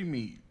little titty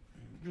meat.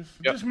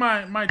 Just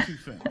my 2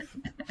 cents.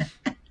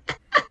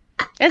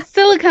 That's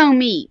silicone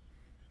meat.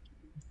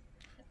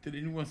 Did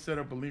anyone set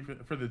up a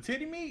link for the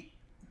titty meat?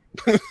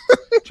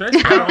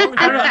 Tracy got an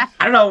OnlyFans.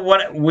 I don't know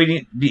what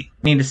we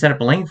need to set up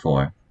a link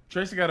for.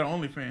 Tracy got an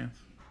OnlyFans.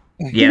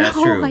 Yeah, that's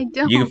true.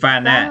 You can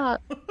find that.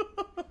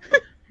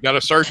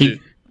 Gotta search it.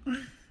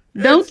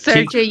 Don't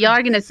search it. Y'all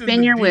are gonna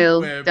spin your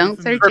wheels.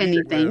 Don't search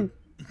anything.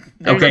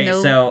 Okay,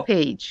 so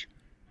page.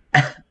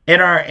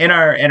 In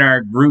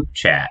our group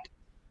chat,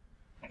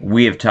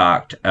 we have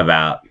talked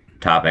about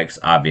topics,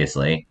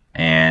 obviously,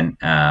 and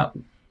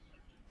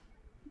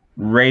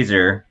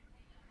Razor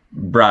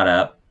brought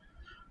up,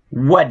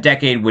 what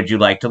decade would you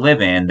like to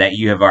live in that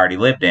you have already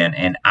lived in?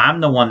 And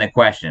I'm the one that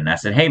questioned. I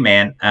said, hey,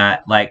 man,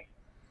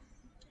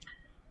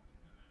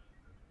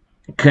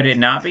 could it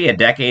not be a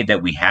decade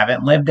that we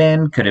haven't lived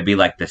in? Could it be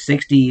like the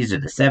 60s or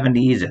the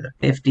 70s or the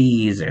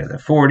 50s or the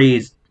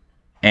 40s?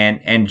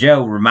 And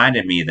Joe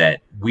reminded me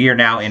that we are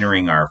now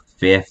entering our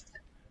 5th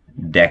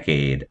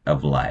decade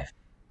of life.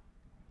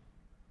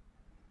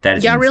 That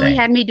is Y'all really insane.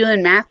 had me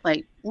doing math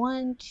like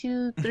 1,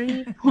 2,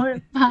 3,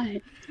 4,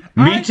 5.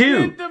 Me too.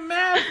 I did the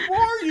math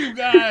for you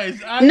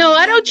guys. No,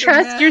 I don't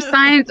trust your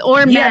science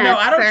or math. Yeah, no,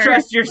 I don't sir.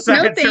 trust your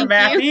science or thank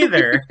math you.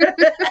 either.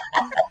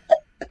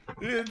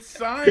 It's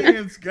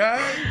science,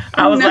 guys.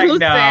 I was No,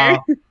 like, sir.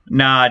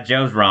 nah,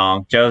 Joe's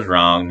wrong. Joe's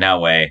wrong. No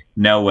way.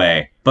 No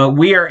way. But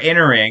we are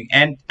entering,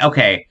 and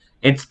okay,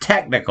 it's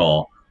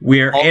technical.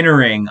 We are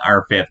entering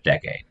our 5th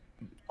decade.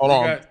 Hold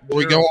on. Before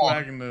we go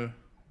on. on.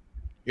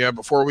 Yeah,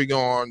 before we go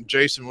on,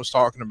 Jason was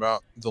talking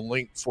about the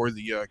link for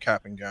the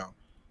cap and gown.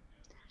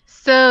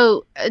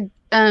 So,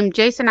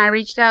 Jason, I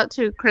reached out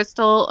to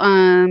Crystal.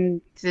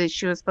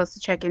 She was supposed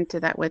to check into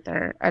that with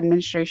our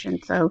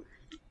administration. So,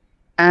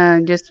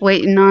 just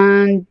waiting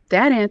on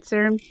that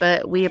answer.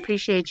 But we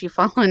appreciate you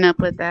following up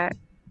with that.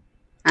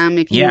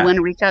 If you want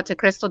to reach out to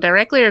Crystal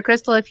directly, or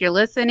Crystal, if you're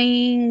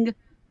listening,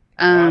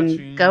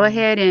 go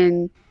ahead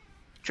and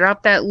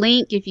drop that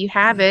link if you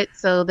have it,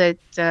 so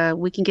that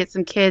we can get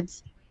some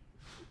kids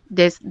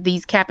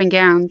these cap and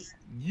gowns.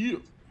 Yeah.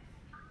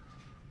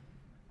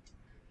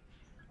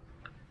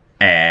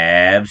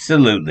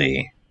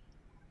 Absolutely.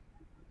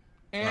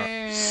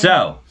 And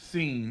So,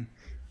 scene.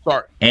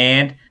 Sorry.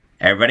 And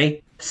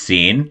everybody,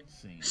 scene.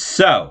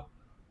 So,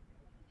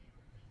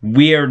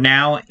 we are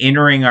now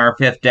entering our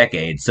 5th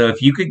decade. So,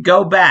 if you could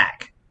go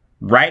back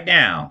right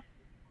now,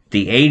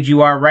 the age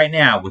you are right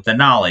now, with the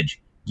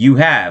knowledge you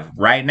have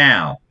right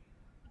now,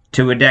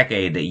 to a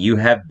decade that you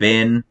have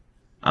been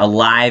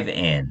alive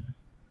in,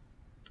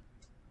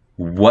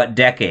 what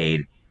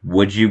decade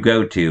would you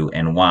go to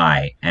and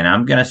why? And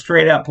I'm going to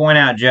straight up point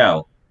out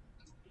Joe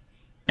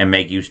and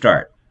make you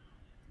start.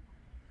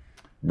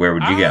 Where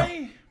would you go?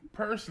 I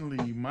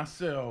personally,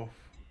 myself,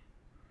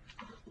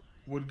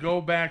 would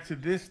go back to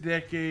this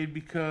decade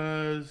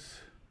because...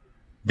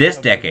 This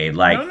decade,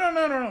 like...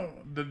 No.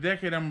 The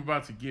decade I'm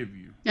about to give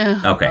you.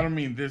 Okay. I don't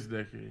mean this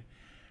decade.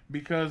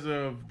 Because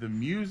of the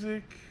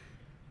music,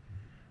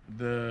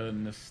 the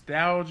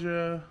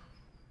nostalgia,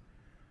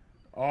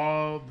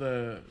 all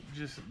the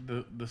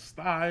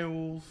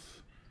styles,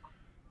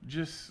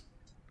 just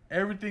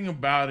everything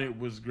about it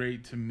was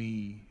great to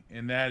me,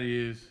 and that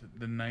is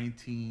the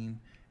 1980s.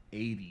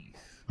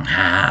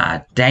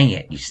 Ah, dang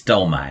it, you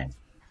stole mine.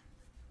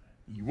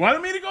 You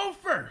wanted me to go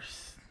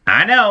first.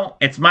 I know,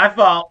 it's my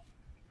fault.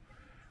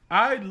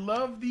 I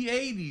love the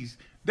 80s.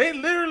 They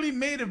literally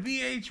made a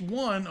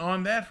VH1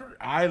 on that.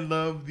 I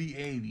love the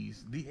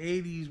 80s. The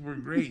 80s were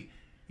great.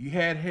 You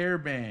had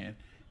hairband.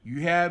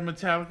 You had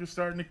Metallica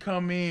starting to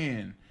come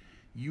in.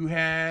 You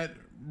had,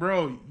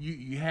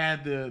 you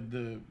had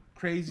the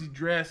crazy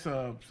dress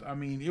ups. I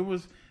mean, it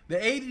was, the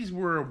 80s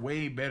were a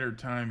way better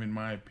time in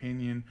my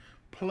opinion.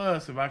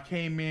 Plus, if I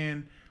came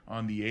in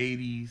on the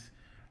 80s,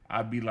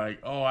 I'd be like,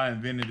 oh, I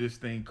invented this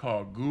thing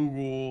called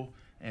Google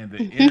and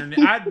the internet.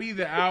 I'd be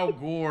the Al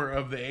Gore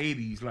of the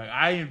 80s. Like,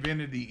 I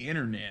invented the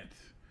internet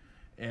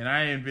and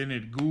I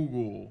invented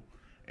Google.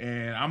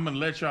 And I'm going to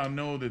let y'all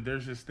know that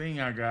there's this thing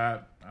I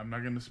got. I'm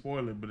not going to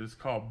spoil it, but it's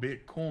called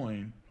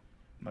Bitcoin.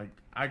 Like,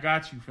 I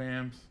got you,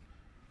 fams.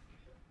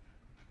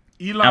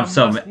 Elon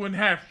Musk wouldn't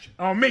have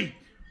on me.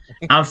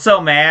 I'm so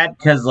mad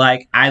because,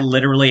 like, I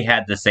literally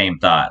had the same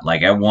thought.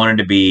 Like, I wanted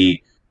to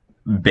be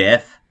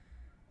Biff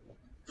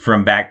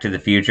from Back to the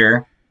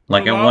Future.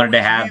 Like, I wanted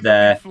to have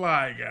the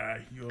fly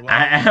guy.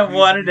 I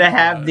wanted to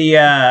have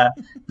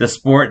the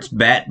sports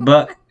bet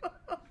book,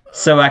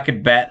 so I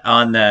could bet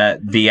on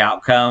the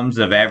outcomes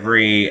of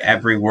every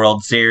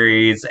World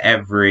Series,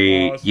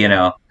 every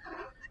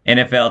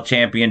NFL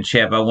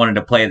championship. I wanted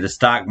to play the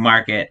stock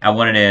market. I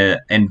wanted to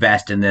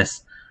invest in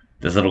this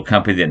little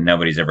company that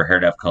nobody's ever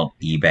heard of called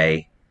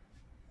eBay.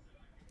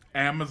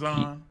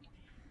 Amazon.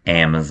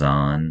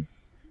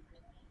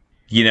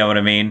 You know what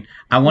I mean?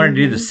 I wanted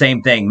to do the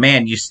same thing.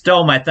 Man, you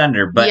stole my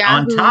thunder. But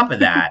on top of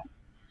that,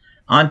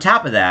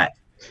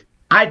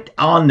 I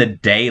on the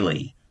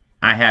daily,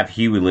 I have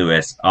Huey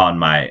Lewis on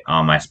my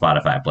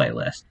Spotify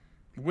playlist.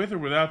 With or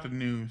without the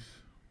news?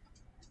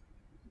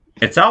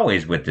 It's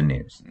always with the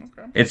news.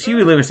 Okay. It's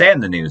Huey Lewis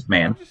and the news,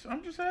 man.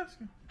 I'm just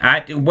asking.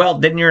 Well,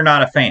 then you're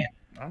not a fan.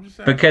 I'm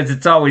just asking. Because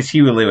it's always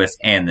Huey Lewis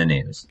and the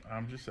news.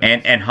 I'm just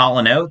asking. And Hall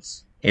 &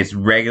 Oates is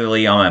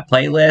regularly on my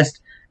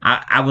playlist.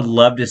 I would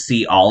love to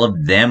see all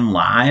of them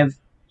live.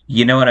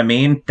 You know what I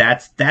mean?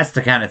 That's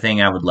the kind of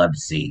thing I would love to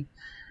see.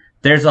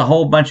 There's a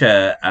whole bunch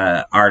of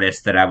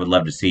artists that I would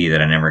love to see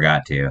that I never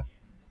got to.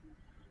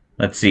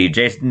 Let's see.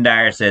 Jason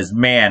Dyer says,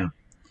 man,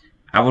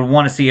 I would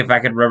want to see if I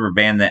could rubber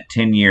band that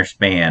 10-year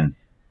span.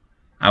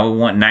 I would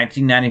want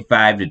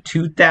 1995 to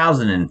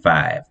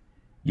 2005.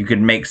 You could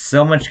make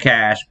so much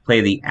cash,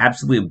 play the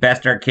absolute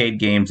best arcade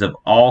games of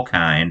all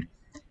kind,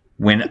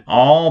 win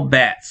all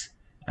bets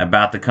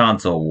about the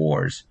console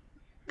wars,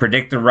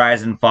 predict the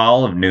rise and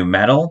fall of new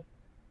metal,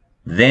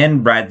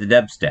 then ride the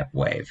dubstep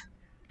wave.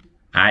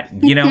 I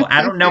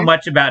don't know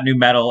much about new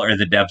metal or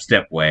the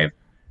dubstep wave,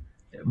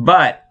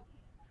 but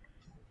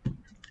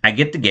I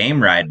get the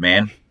game ride,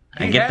 man.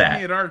 I get that.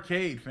 He had me at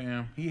arcade,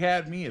 fam. He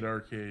had me at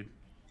arcade.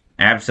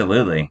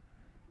 Absolutely.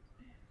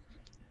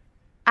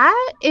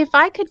 If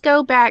I could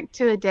go back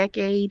to a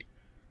decade,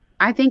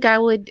 I think I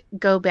would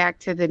go back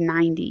to the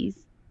 90s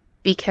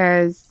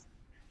because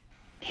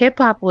hip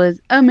hop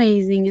was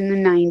amazing in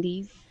the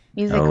 90s.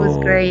 Music was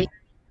great.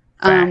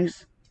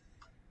 Facts.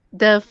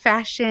 The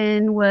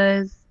fashion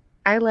was,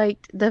 I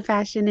liked the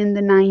fashion in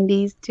the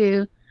 90s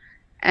too.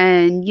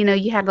 And, you know,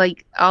 you had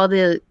like all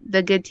the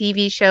good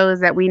TV shows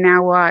that we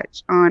now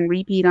watch on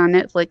repeat on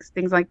Netflix,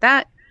 things like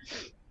that.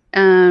 I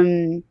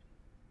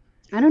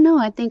don't know.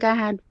 I think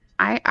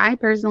I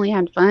personally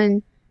had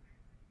fun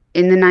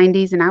in the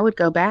 90s and I would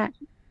go back.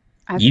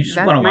 You just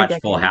want to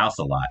watch Full House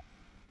a lot.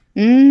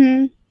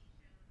 Mm-hmm.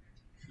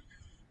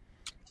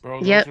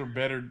 Bro, those are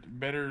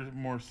better,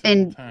 more simple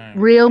and times.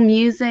 Real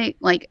music,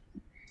 like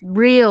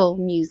real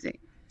music.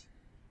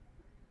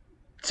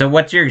 So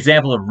what's your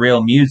example of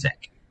real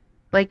music?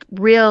 Like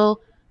real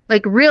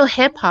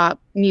hip hop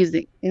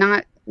music,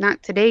 not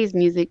today's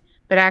music,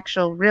 but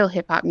actual real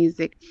hip hop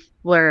music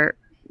where,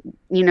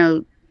 you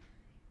know,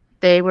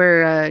 they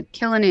were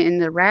killing it in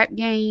the rap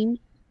game.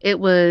 It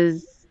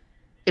was,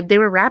 if they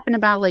were rapping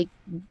about like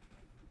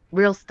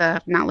real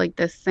stuff, not like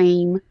the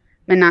same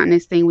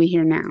monotonous thing we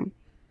hear now.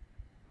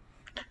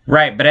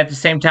 Right, but at the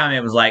same time,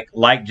 it was like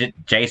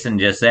Jason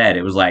just said,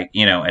 it was like,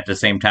 you know, at the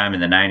same time in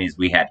the 90s,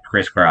 we had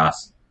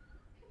Crisscross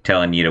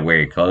telling you to wear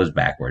your clothes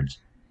backwards.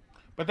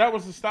 But that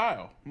was the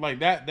style. Like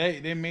that,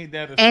 they made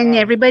that a and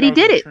style. everybody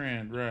did it.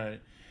 Trend, right?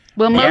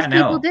 Well, most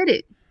people did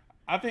it.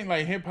 I think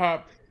like hip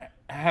hop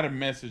had a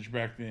message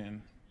back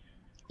then.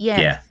 Yes.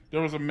 Yeah.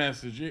 There was a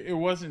message. It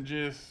wasn't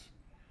just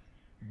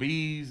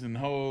bees and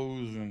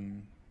hoes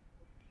and,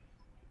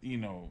 you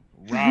know,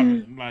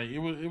 robbing. Like it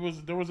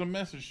was there was a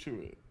message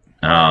to it.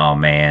 Oh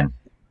man.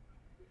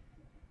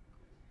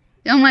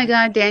 Oh my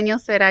God, Daniel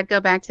said I'd go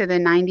back to the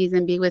 90s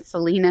and be with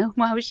Selena.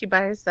 Why was she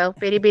by herself?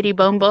 Bitty bitty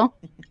bumble.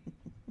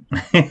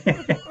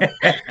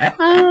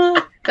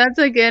 Oh, that's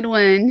a good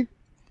one.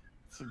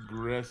 It's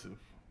aggressive.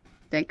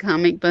 That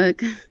comic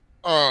book.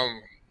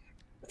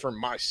 For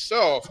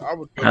myself, I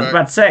would go I was back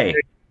about to say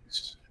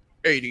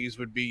 80s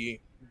would be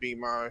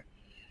my,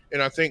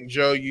 and I think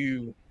Joe,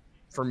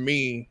 for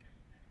me,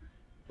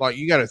 like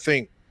you got to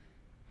think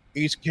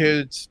these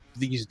kids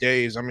these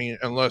days. I mean,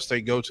 unless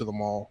they go to the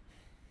mall,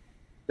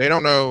 they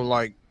don't know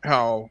like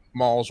how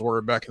malls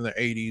were back in the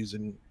 80s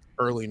and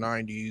early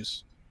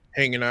 90s,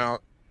 hanging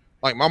out.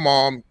 Like my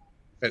mom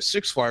at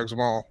Six Flags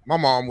Mall, my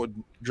mom would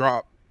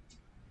drop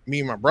me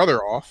and my brother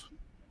off,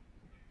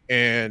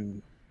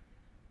 and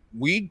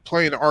we'd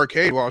play in the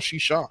arcade while she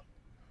shopped.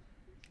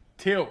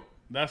 Tilt.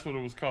 That's what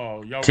it was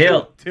called. Y'all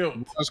Tilt.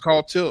 It's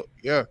called Tilt.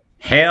 Yeah.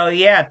 Hell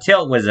yeah,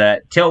 Tilt was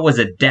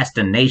a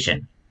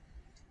destination.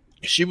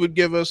 She would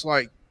give us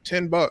like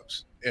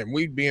 $10, and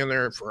we'd be in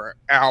there for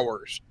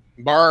hours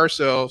by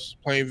ourselves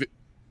playing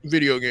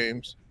video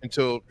games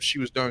until she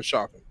was done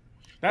shopping.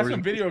 That's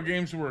when video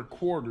games were a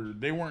quarter.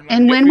 They weren't. Like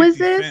and when was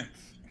this? Cents.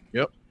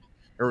 Yep.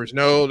 There was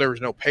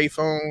no pay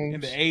phones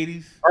in the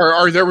 80s,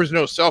 or there was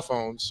no cell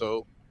phones.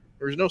 So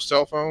there was no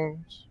cell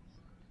phones.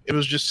 It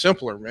was just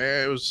simpler,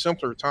 man. It was a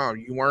simpler time.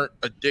 You weren't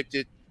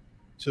addicted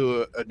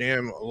to a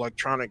damn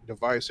electronic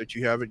device that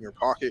you have in your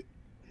pocket.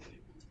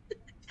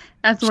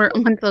 That's we're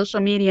on social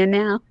media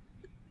now.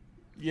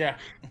 Yeah.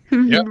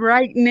 Yep.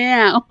 Right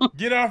now.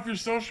 Get off your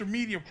social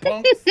media,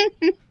 punks.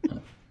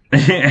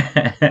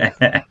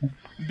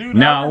 Dude,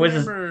 No,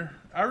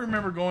 I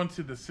remember going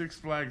to the Six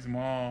Flags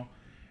Mall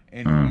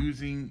and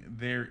using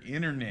their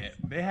internet.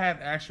 They had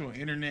actual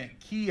internet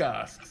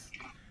kiosks,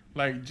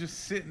 like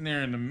just sitting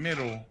there in the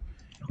middle.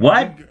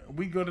 What?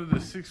 We go to the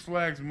Six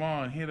Flags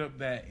Mall and hit up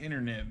that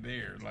internet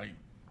there. Like,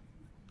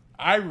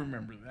 I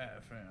remember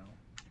that, fam.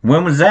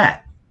 When was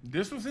that?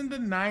 This was in the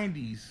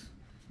 90s.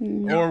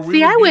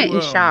 See, I went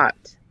and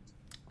shopped.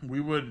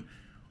 We would,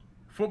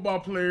 football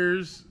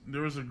players,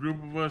 there was a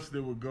group of us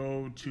that would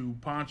go to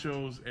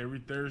Poncho's every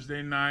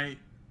Thursday night.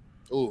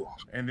 Ooh.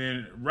 And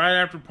then right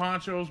after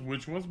Poncho's,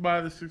 which was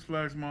by the Six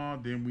Flags Mall,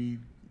 then we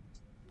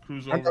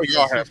cruise over to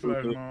the Six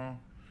Flags Mall.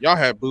 Y'all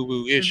had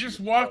boo-boo issues. And just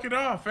walk it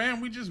off,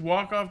 fam. We just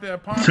walk off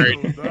that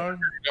Poncho's, dog.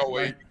 No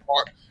way.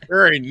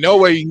 There ain't no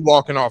way you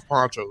walking off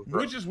Poncho's,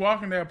 bro. We're just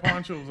walking that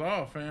Poncho's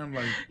off, fam.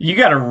 Like, you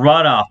got to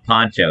run off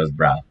Poncho's,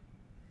 bro.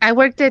 I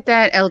worked at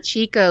that El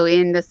Chico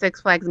in the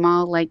Six Flags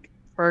Mall like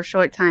for a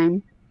short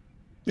time.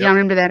 Y'all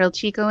remember that El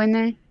Chico in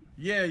there?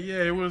 Yeah,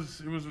 it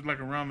was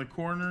like around the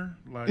corner.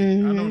 Like I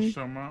know what you're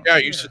talking about. Yeah,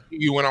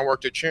 you when I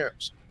worked at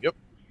Champs. Yep.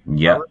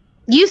 Yep.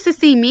 You used to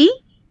see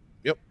me?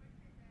 Yep.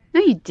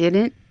 No, you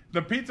didn't.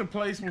 The pizza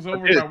place was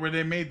over by where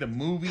they made the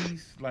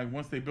movies. Like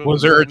once they built.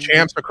 Was there a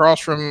Champs across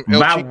from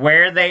El By Chico?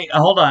 where they?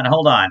 Hold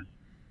on.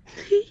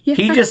 Yeah.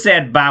 He just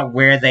said by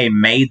where they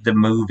made the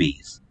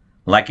movies,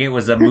 like it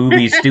was a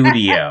movie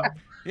studio.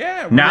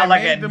 Yeah, not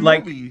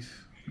like movies.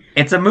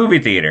 It's a movie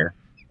theater.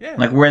 Yeah.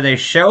 Like where they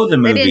show the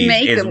movies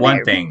is one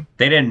there. thing.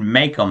 They didn't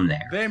make them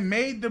there. They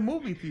made the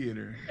movie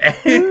theater.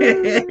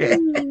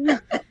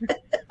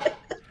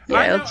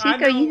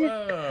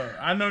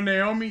 I know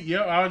Naomi.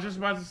 Yeah, I was just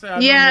about to say. I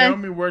know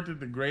Naomi worked at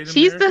the Great American.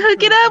 She used to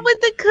hook it up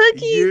with the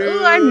cookies. Yeah.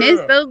 Oh, I miss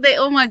those.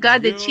 Oh my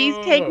God, the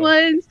cheesecake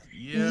ones.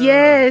 Yeah.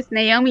 Yes,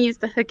 Naomi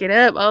used to hook it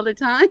up all the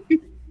time.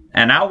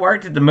 And I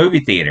worked at the movie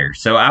theater,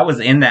 so I was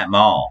in that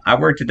mall. I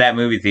worked at that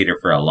movie theater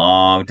for a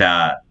long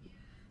time.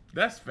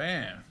 That's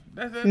fan.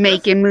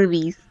 Making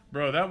movies.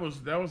 Bro, that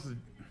was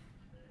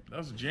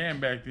a jam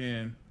back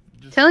then.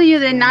 Tell you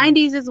the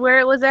 90s is where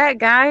it was at,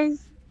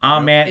 guys. Oh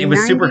man, it was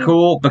 90s. super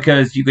cool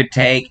because you could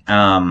take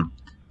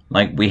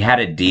like we had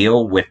a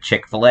deal with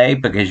Chick-fil-A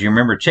because you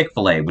remember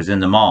Chick-fil-A was in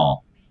the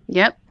mall.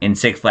 Yep. In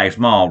Six Flags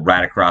Mall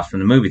right across from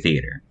the movie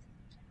theater.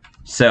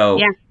 So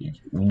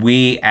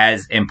we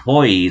as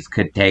employees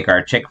could take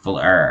our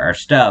our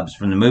stubs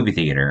from the movie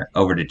theater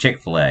over to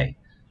Chick-fil-A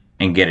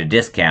and get a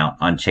discount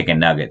on chicken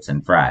nuggets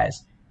and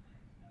fries.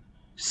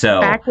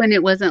 So back when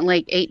it wasn't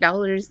like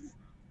 $8.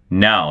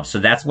 No, so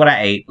that's what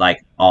I ate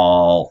like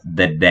all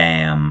the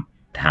damn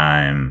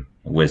time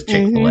was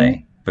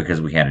Chick-fil-A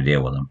because we had to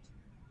deal with them.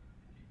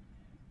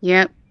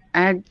 Yep.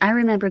 I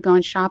remember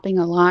going shopping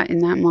a lot in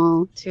that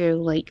mall too.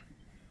 Like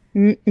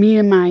me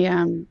and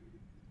my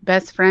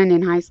best friend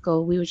in high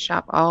school, we would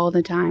shop all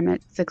the time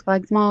at Six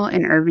Flags Mall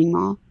and Irving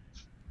Mall.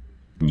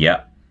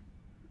 Yep.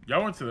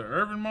 Y'all went to the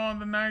Irving Mall in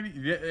the 90s?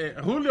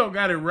 Yeah, Julio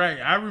got it right.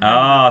 I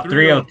remember.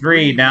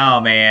 303.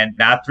 No, man.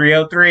 Not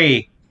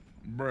 303.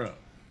 Bruh.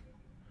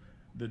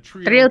 The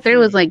 303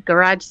 was like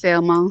garage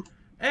sale mall.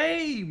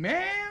 Hey,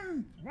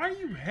 man. Why are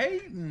you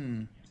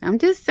hating? I'm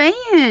just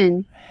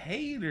saying.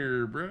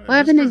 Hater, bro. What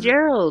happened to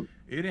Gerald?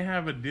 It didn't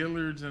have a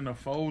Dillard's and a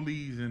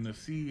Foley's and a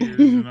Sears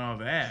and all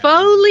that.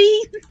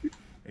 Foley?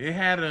 It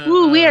had a...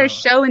 Ooh, we are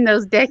showing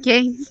those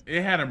decades.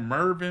 It had a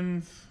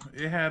Mervin's.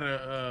 It had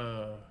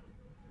a...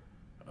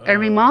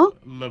 Irving Mall?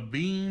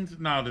 Levine's.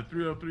 No, the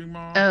 303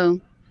 Mall.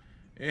 Oh.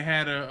 It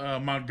had a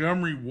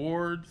Montgomery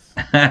Ward's.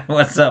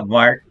 What's up,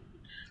 Mark?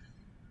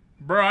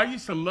 Bro, I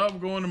used to love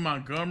going to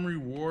Montgomery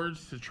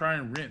Ward's to try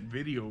and rent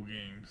video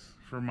games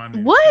for my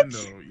Nintendo. What?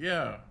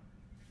 Yeah.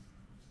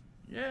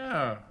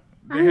 Yeah.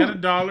 They had a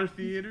dollar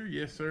theater,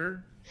 yes,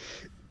 sir.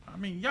 I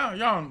mean, y'all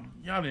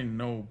didn't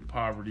know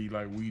poverty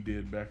like we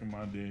did back in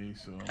my day,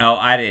 so. Oh,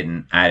 I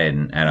didn't at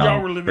all.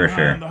 Y'all were living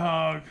high on the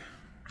hog.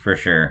 For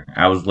sure.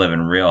 I was living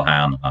real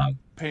high on the hog.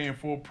 Paying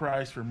full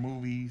price for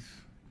movies.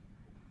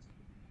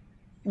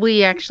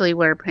 We actually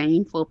were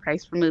paying full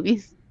price for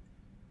movies.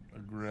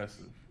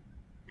 Aggressive.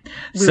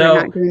 We were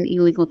not doing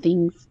illegal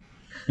things.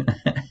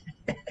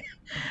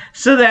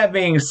 So that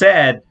being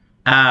said,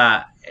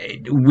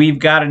 we've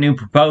got a new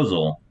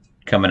proposal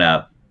coming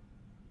up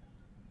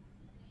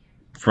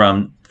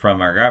from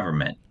our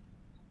government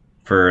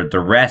for the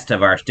rest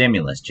of our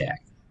stimulus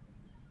check.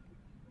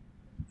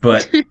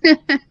 But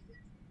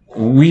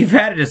we've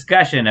had a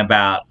discussion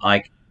about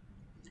like,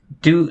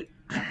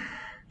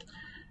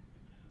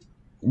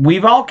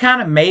 we've all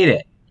kind of made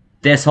it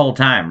this whole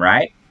time,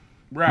 right?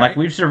 Right. Like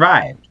we've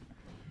survived.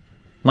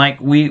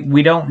 Like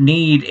we don't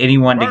need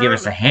anyone to give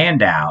us a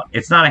handout.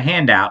 It's not a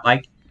handout.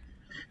 Like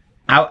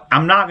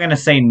I'm not going to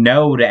say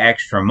no to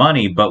extra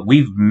money, but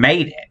we've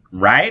made it,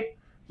 right?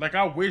 Like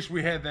I wish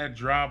we had that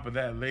drop of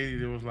that lady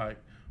that was like,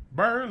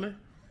 Burley.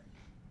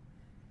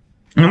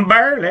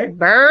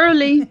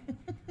 Burley.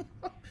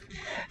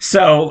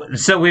 So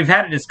we've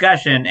had a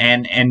discussion,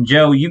 and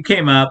Joe, you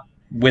came up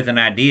with an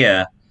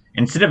idea.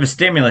 Instead of a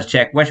stimulus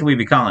check, what should we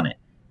be calling it?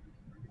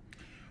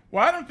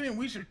 Well, I don't think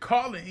we should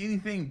call it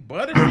anything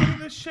but a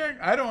stimulus check.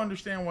 I don't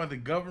understand why the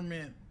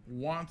government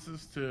wants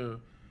us to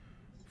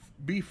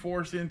be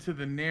forced into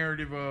the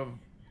narrative of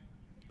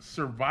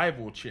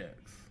survival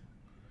checks.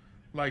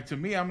 Like, to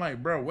me, I'm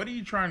like, bro, what are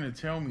you trying to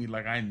tell me?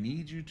 Like, I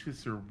need you to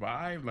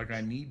survive? Like,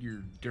 I need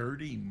your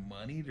dirty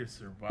money to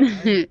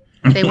survive?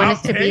 They want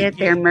us to be at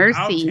their mercy.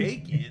 I'll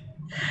take it.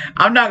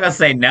 I'm not going to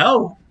say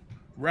no.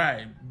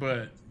 Right,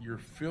 but your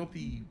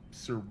filthy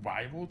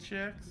survival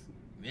checks?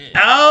 Yeah.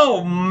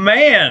 Oh,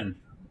 man.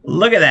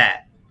 Look at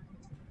that.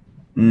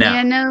 No.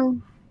 Yeah,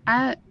 no.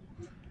 I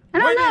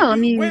don't know. I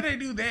mean, where they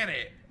do that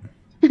at?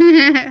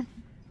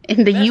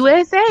 In the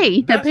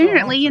USA.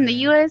 Apparently in the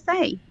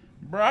USA.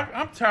 Bro,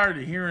 I'm tired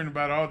of hearing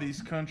about all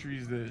these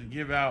countries that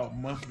give out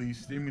monthly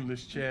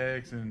stimulus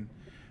checks and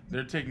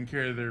they're taking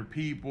care of their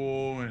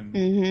people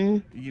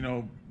and you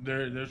know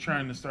they're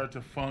trying to start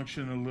to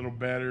function a little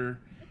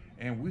better.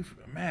 And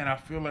I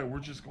feel like we're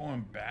just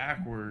going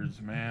backwards,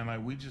 man.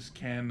 Like we just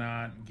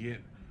cannot get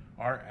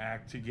our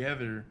act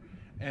together.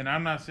 And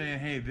I'm not saying,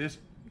 hey, this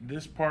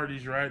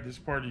party's right, this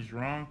party's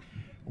wrong.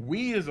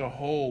 We as a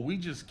whole, we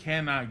just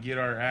cannot get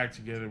our act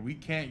together. We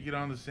can't get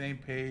on the same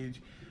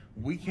page.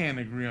 We can't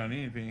agree on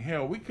anything.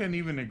 Hell, we couldn't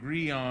even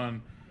agree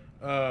on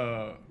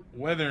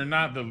whether or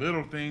not The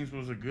Little Things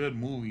was a good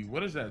movie.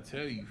 What does that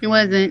tell you? It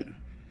wasn't.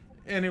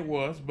 And it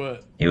was,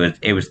 but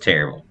it was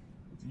terrible.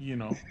 You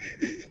know.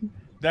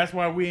 That's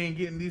why we ain't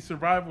getting these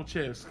survival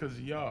checks, because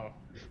of y'all.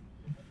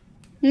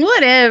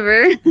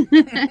 Whatever.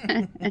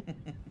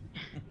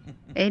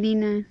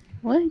 89.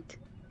 What?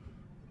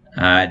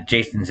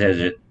 Jason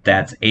says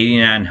that's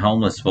 89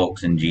 homeless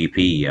folks in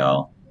GP,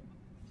 y'all.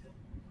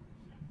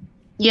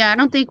 Yeah, I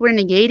don't think we're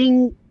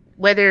negating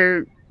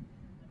whether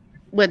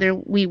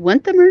we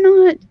want them or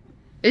not.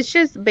 It's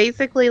just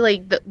basically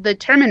like the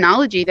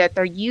terminology that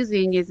they're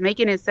using is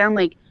making it sound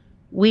like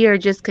we are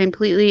just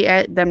completely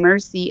at the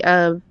mercy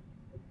of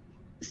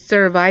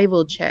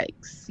survival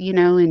checks, and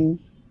I'm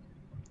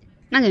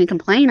not going to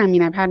complain. I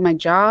mean, I've had my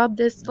job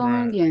this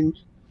long Right. and,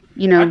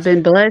 I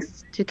been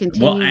blessed to Well,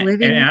 continue and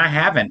living I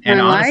haven't. And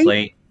my life.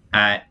 honestly,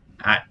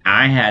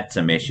 I had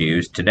some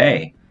issues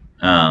today.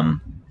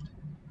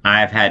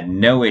 I've had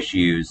no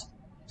issues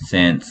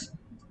since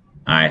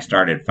I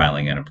started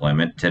filing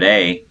unemployment.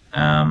 Today,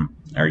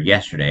 or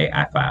yesterday,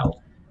 I filed,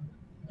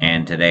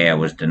 and today I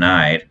was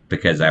denied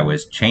because I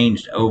was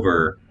changed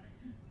over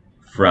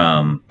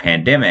from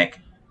pandemic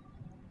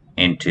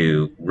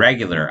into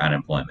regular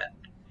unemployment,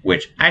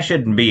 which I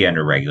shouldn't be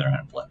under regular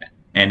unemployment.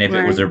 And if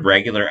it was a Right.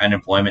 regular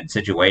unemployment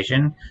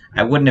situation,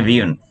 I wouldn't have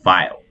even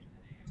filed.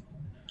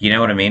 You know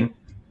what I mean?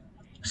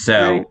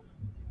 So Right.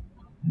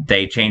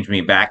 they changed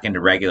me back into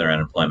regular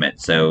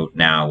unemployment. So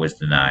now I was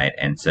denied.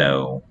 And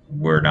so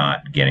we're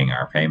not getting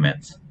our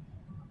payments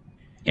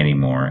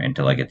anymore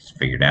until it gets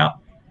figured out.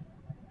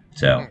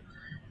 So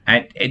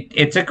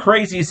it's a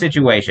crazy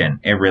situation.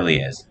 It really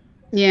is.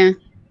 Yeah.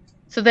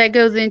 So that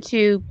goes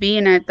into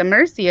being at the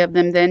mercy of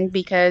them then,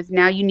 because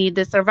now you need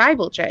the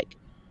survival check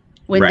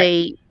when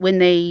Right.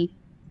 they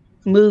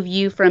move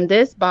you from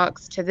this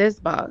box to this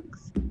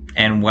box.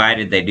 And why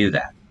did they do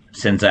that?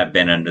 Since I've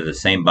been under the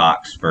same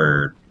box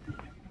for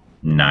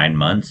 9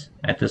 months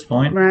at this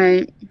point.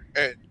 Right.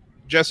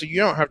 Jesse, you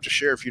don't have to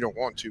share if you don't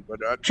want to, but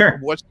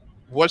Sure.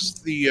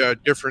 What's the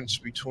difference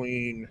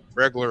between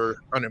regular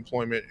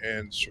unemployment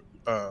and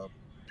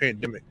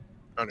pandemic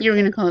unemployment? You were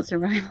going to call it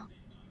survival.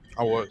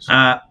 I was.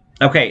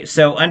 Okay,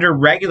 so under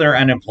regular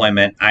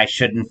unemployment, I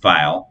shouldn't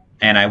file,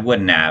 and I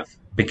wouldn't have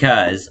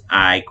because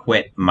I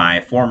quit my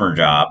former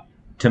job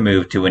to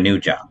move to a new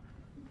job.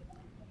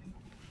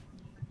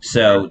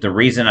 So the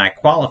reason I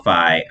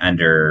qualify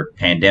under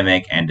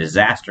pandemic and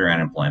disaster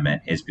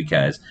unemployment is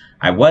because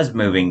I was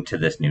moving to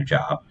this new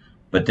job,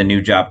 but the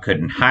new job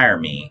couldn't hire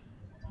me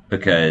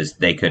because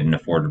they couldn't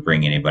afford to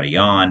bring anybody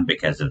on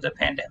because of the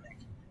pandemic.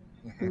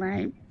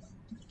 Right.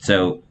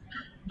 So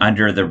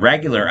under the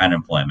regular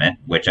unemployment,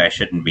 which I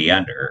shouldn't be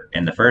under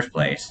in the first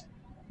place,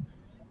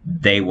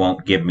 they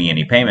won't give me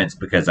any payments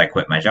because I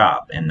quit my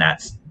job. And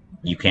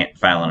you can't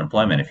file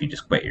unemployment if you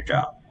just quit your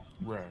job.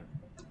 Right.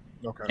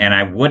 Okay. And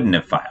I wouldn't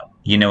have filed.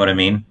 You know what I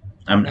mean?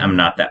 I'm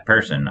not that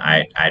person.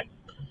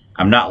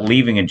 I'm not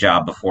leaving a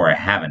job before I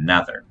have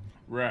another.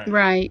 Right.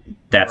 Right.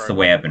 That's the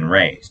way I've been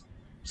raised.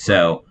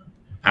 So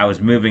I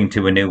was moving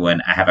to a new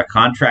one. I have a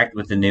contract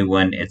with the new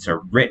one. It's a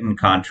written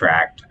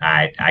contract.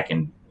 I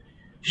can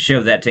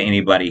show that to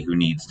anybody who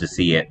needs to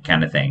see it,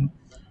 kind of thing.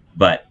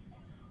 But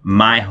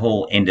my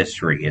whole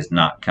industry is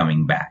not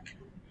coming back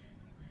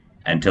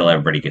until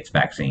everybody gets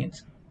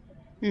vaccines.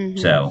 Mm-hmm.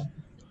 So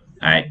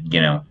I've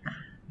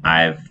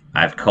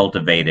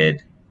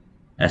cultivated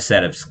a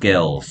set of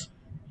skills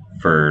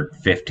for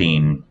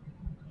 15,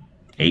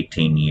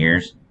 18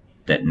 years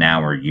that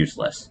now are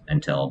useless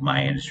until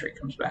my industry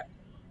comes back.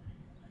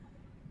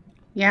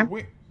 Yeah.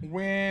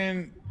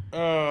 When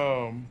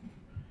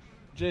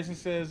Jason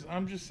says,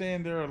 I'm just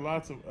saying there are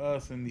lots of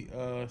us in the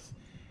us,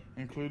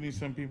 including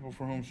some people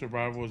for whom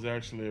survival is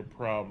actually a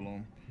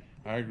problem.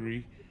 I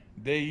agree.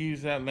 They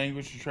use that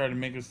language to try to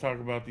make us talk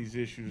about these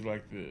issues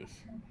like this.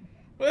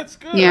 Well, that's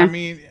good. Yeah. I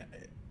mean,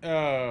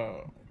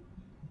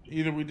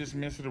 either we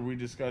dismiss it or we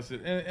discuss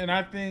it. And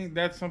I think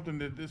that's something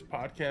that this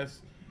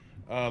podcast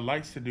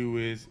likes to do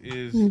is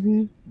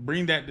Mm-hmm.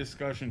 bring that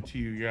discussion to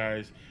you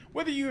guys.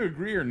 Whether you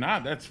agree or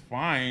not, that's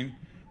fine.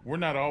 We're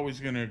not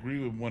always going to agree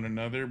with one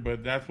another,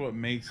 but that's what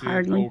makes it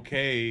Hardly.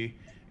 okay,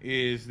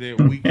 is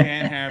that we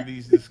can have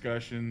these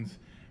discussions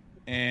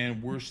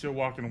and we're still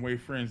walking away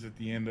friends at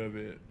the end of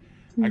it.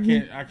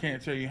 Mm-hmm. I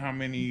can't tell you how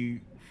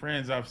many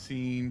friends I've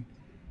seen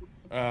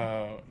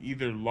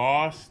either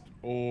lost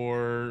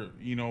or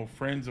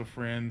friends of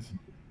friends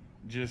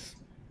just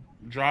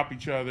drop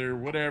each other,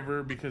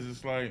 whatever, because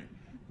it's like,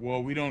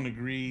 well, we don't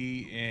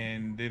agree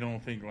and they don't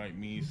think like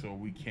me, so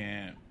we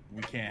can't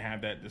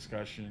have that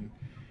discussion.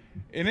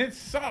 And it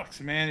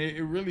sucks, man.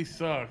 It really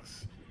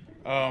sucks.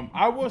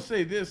 I will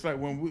say this, like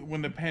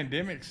when the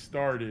pandemic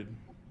started,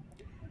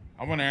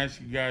 I want to ask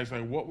you guys,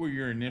 like, what were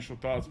your initial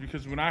thoughts?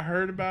 Because when I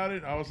heard about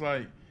it, I was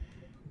like,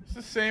 it's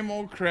the same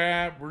old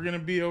crap. We're gonna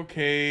be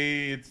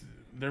okay.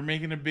 They're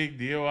making a big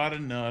deal out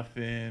of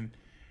nothing.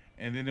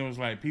 And then it was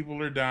like,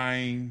 people are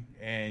dying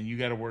and you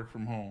got to work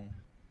from home.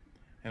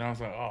 And I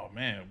was like, oh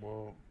man,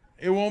 well,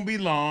 it won't be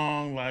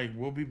long. Like,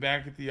 we'll be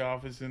back at the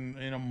office in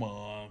a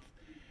month.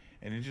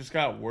 And it just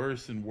got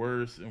worse and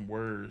worse and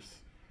worse.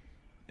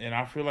 And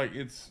I feel like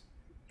it's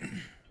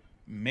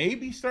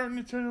maybe starting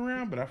to turn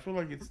around, but I feel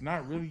like it's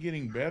not really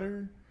getting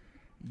better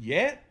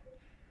yet.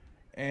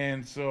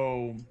 And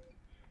so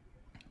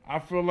I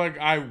feel like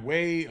I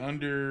way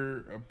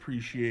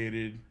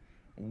underappreciated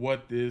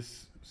what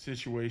this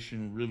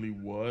situation really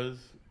was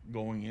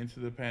going into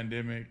the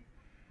pandemic.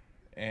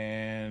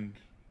 And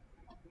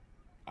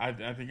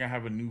I think I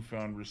have a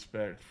newfound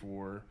respect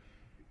for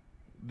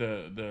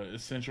the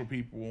essential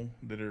people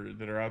that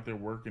are out there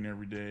working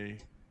every day,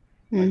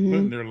 like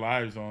putting their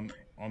lives on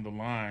the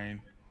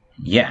line.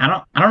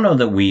 Yeah, I don't know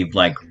that we've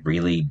like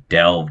really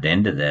delved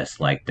into this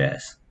like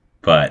this,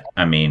 but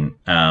I mean,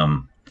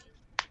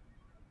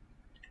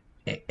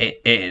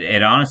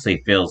 it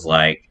honestly feels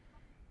like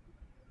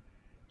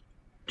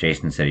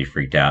Jason said he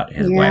freaked out.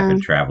 His wife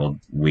had traveled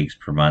weeks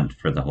per month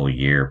for the whole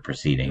year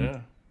preceding.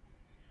 Yeah.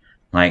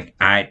 Like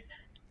I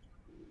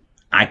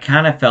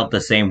kind of felt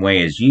the same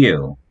way as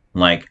you.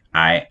 Like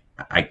I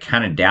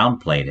kind of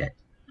downplayed it.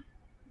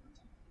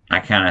 I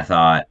kind of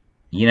thought,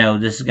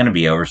 this is going to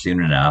be over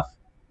soon enough.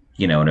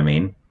 You know what I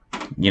mean?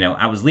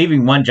 I was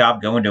leaving one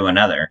job, going to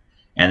another,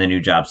 and the new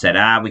job said,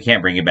 we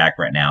can't bring you back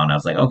right now. And I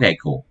was like, okay,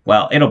 cool.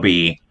 Well, it'll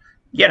be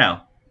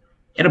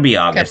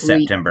August,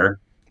 September.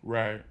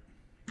 Right.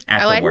 At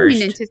the I worst.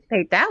 didn't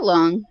anticipate that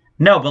long.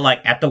 No, but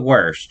like at the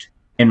worst,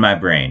 in my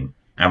brain,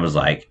 I was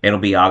like, it'll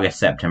be August,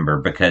 September,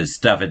 because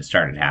stuff had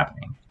started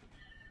happening.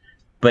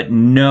 But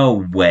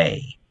no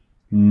way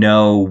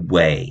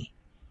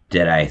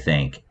did I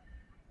think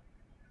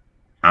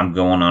I'm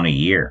going on a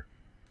year.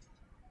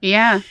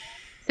 Yeah,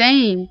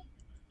 same.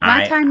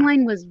 My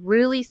timeline was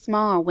really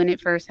small when it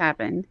first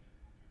happened.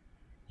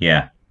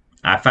 Yeah.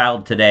 I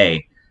filed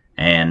today,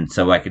 and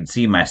so I could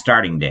see my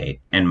starting date.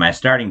 And my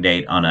starting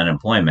date on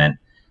unemployment,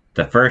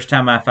 the first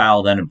time I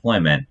filed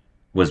unemployment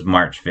was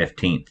March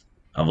 15th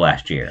of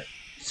last year.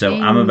 So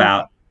I'm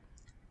about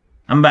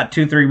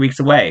 2-3 weeks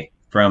away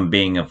from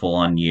being a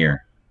full-on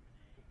year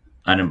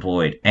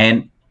unemployed.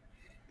 And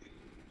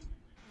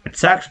it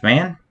sucks,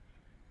 man.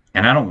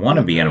 And I don't want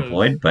to be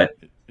unemployed, but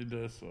it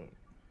does suck.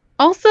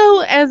 Also,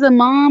 as a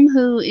mom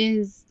who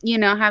is,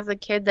 has a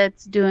kid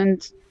that's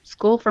doing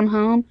school from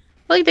home,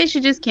 I feel like they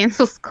should just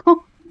cancel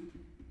school.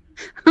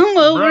 I'm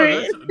over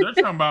it. They're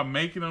talking about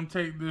making them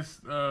take this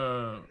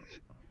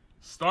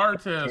STAR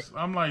test.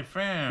 I'm like,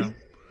 fam.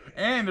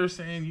 And they're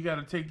saying you got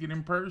to take it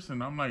in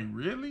person. I'm like,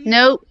 really?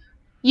 Nope.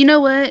 You know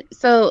what?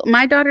 So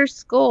my daughter's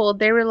school,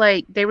 they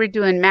were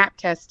doing map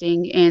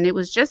testing, and it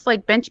was just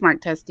like benchmark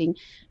testing.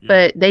 Yeah.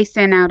 But they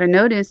sent out a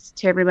notice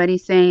to everybody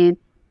saying,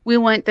 we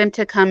want them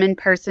to come in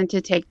person to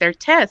take their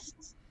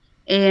tests.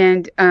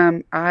 And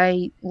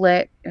I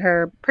let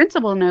her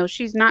principal know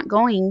she's not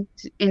going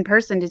in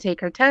person to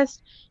take her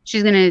test.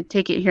 She's going to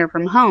take it here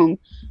from home.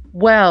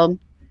 Well,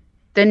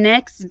 the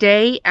next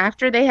day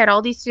after they had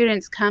all these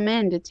students come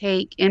in to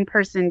take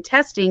in-person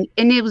testing,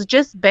 and it was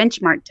just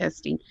benchmark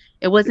testing.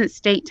 It wasn't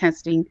state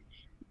testing.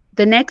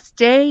 The next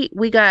day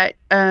we got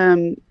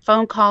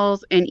phone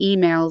calls and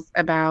emails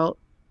about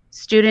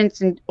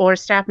students or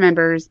staff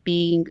members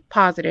being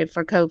positive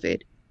for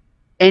COVID.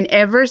 And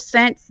ever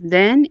since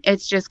then,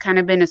 it's just kind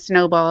of been a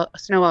snowball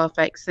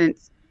effect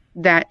since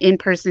that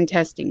in-person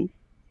testing.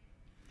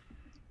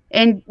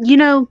 And,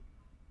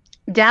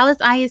 Dallas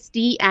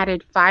ISD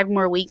added 5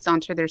 more weeks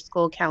onto their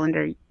school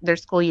calendar, their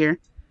school year.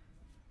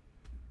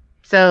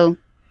 So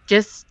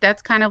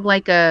that's kind of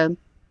like a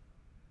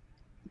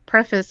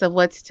preface of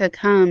what's to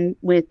come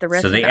with the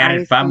rest of the So they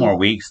added ISD. 5 more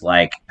weeks,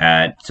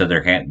 so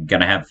they're going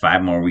to have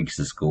 5 more weeks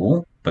of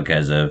school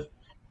because of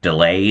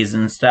delays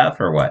and stuff,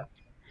 or what?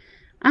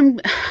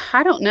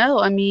 I don't know.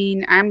 I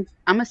mean, I'm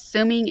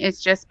assuming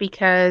it's just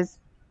because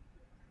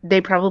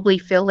they probably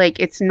feel like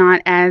it's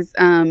not as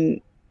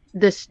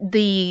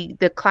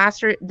the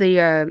classroom,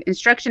 the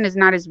instruction is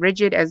not as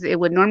rigid as it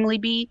would normally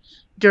be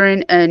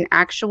during an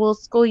actual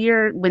school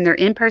year when they're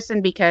in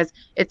person, because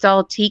it's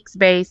all TEKS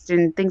based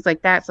and things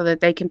like that, so that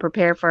they can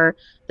prepare for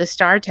the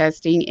STAR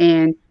testing.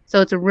 And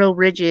so it's a real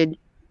rigid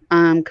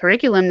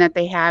curriculum that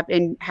they have,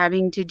 and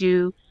having to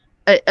do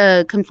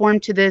conform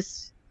to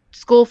this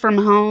school from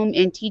home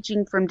and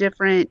teaching from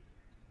different,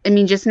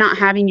 just not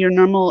having your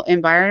normal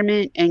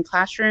environment and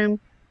classroom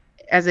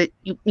as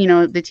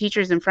the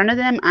teachers in front of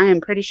them. I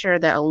am pretty sure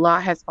that a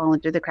lot has fallen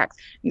through the cracks.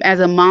 As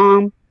a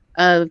mom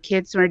of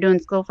kids who are doing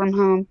school from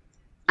home,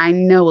 I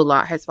know a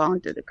lot has fallen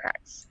through the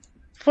cracks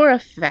for a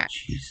fact.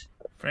 Jeez.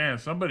 Fam,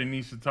 somebody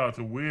needs to talk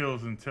to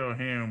Wills and tell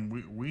him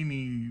we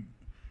need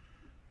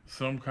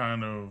some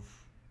kind of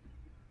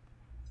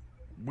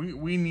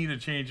we need a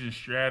change in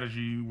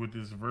strategy with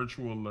this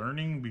virtual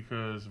learning,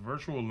 because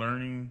virtual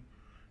learning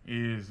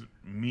is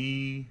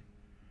me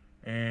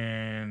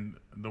and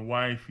the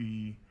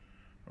wifey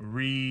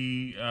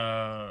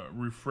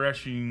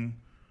refreshing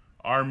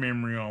our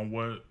memory on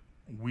what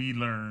we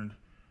learned.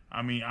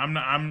 I mean,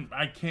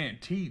 I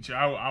can't teach.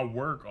 I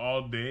work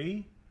all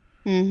day.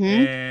 Mm-hmm.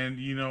 And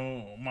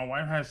my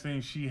wife has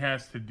things she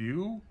has to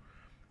do.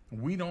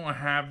 We don't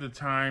have the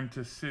time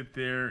to sit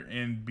there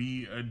and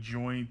be a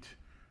joint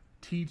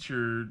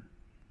teacher,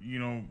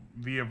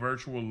 via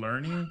virtual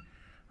learning.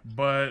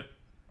 But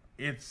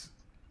it's,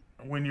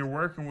 when you're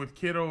working with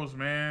kiddos,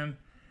 man,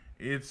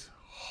 it's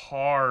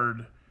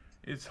hard.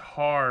 It's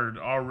hard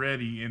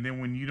already. And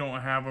then when you don't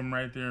have them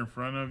right there in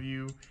front of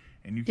you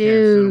and you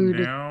can't sit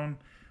them down,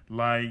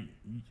 like,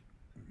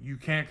 you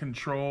can't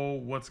control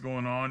what's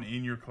going on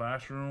in your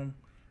classroom.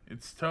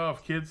 It's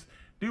tough.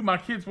 My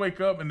kids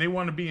wake up and they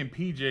want to be in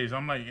PJs.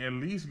 I'm like, at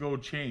least go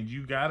change.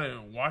 You got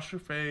to wash your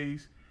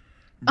face,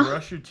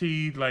 brush your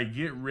teeth, like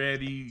get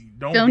ready.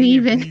 Don't be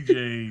even. in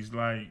PJs.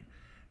 Like,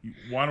 you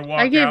want to walk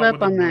I gave out up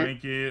with a on that.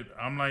 blanket.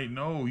 I'm like,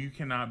 no, you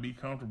cannot be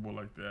comfortable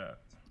like that.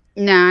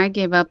 Nah, I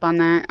gave up on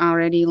that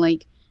already.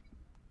 Like,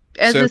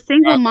 as So, a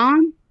single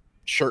mom,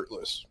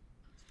 Shirtless.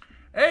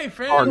 Hey,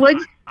 fam, What?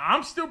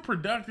 I'm still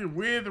productive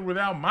with or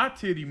without my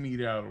titty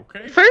meat out,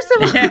 okay? first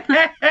of all, sometimes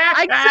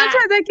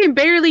I can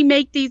barely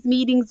make these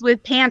meetings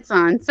with pants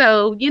on.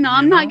 So,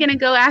 I'm not going to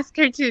go ask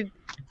her to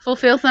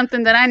fulfill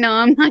something that I know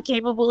I'm not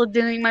capable of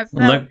doing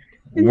myself. Look,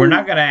 we're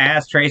not going to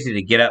ask Tracy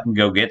to get up and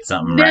go get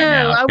something no, right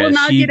now. I will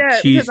not get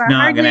up She's because I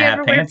not going hardly to have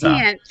ever wear pants on.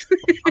 pants.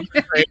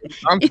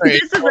 I'm saying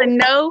This is a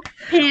no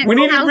pants We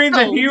need to bring the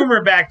household.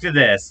 humor back to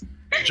this.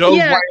 Joe's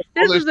Yeah, wife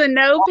this told is a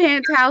no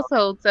pants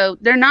household, so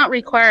they're not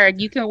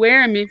required. You can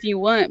wear them if you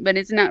want, but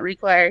it's not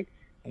required.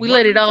 We What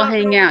let are it you all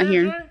talking hang over out there,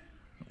 here.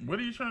 Jay? What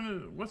are you trying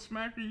to? What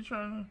smack are you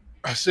trying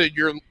I said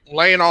you're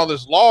laying all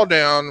this law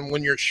down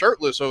when you're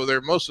shirtless over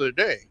there most of the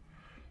day. to?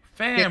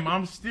 Fam,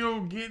 I'm still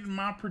getting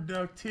my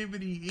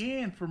productivity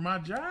in for my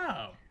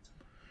job.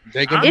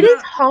 They can I'm It not-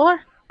 is hard.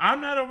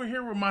 I'm not over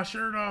here with my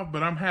shirt off,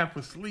 but I'm half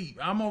asleep.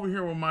 I'm over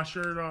here with my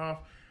shirt off,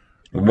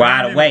 Wide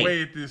grinding awake.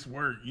 away at this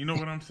work. You know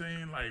what I'm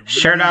saying? Like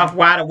Shirt really, off,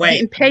 wide Getting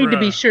awake. paid to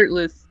be bruh.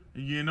 shirtless.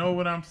 You know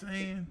what I'm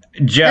saying?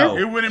 Joe.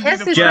 It wouldn't Tess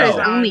be the is first for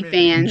his time.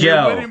 OnlyFans.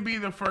 Joe. It wouldn't be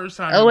the first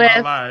time in my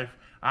OF. life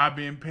I've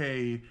been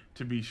paid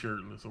to be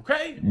shirtless.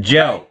 Okay,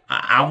 Joe,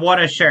 I want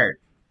a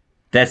shirt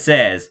that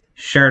says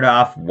 "shirt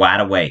off,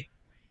 wide awake."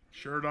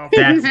 Shirt off.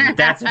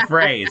 That's a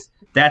phrase.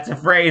 That's a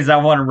phrase I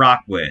want to rock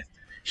with.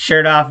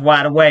 Shirt off,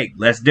 wide awake.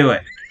 Let's do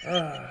it.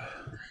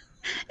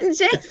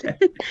 Jason,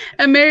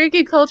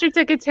 American culture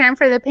took a turn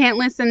for the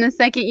pantless in the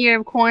second year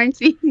of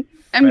quarantine.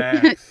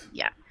 Facts.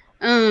 Yeah.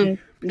 People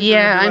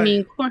Yeah, gonna I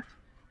be mean,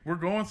 We're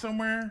going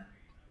somewhere.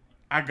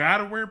 I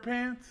gotta wear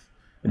pants.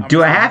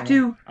 Do I have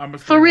to?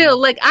 for real,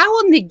 like I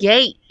will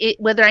negate it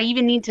whether I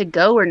even need to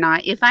go or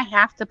not if I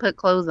have to put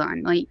clothes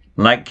on. Like,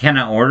 Like, can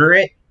I order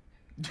it?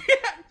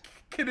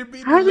 Can it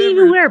be how do you even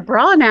delivered? wear a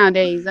bra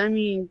nowadays? I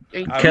mean, are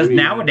you Because kidding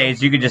me?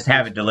 nowadays you could just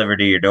have it delivered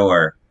to your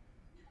door.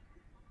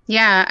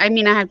 Yeah, I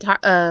mean, I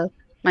have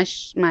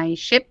my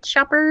shipped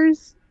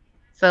shoppers,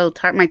 so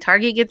my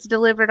Target gets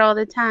delivered all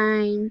the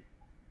time.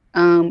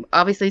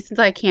 Obviously, since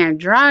I can't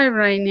drive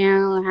right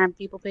now, I have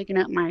people picking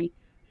up my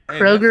Hey,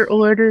 Kroger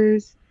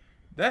orders.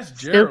 That's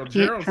Still Gerald. can't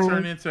Gerald's drive.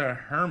 turned into a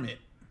hermit.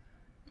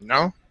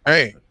 No.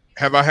 Hey,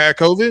 have I had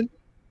COVID?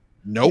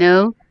 Nope.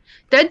 No,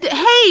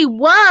 hey,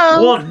 whoa,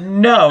 Well,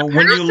 no.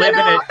 When you live in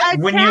a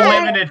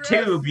attack.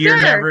 tube, you're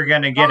Sir. never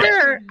gonna get it.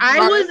 sir, I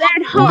was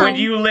at home. When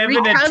you live in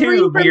a recovering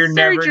tube, from you're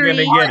never gonna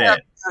surgery. get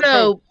it.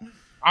 So,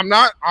 I'm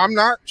not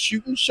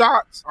shooting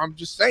shots. I'm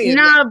just saying.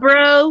 nah,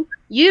 bro,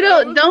 you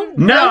don't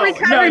No,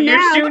 recover no, you're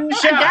now. shooting I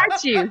shots.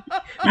 got you.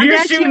 I You're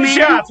got you, shooting man.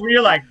 shots where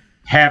you're like,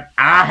 have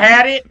I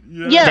had it?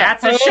 Yeah.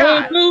 That's a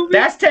shot.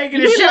 That's taking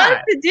a You shot.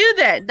 love to do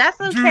that. That's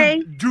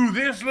okay, Do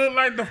this look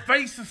like the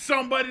face of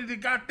somebody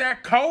that got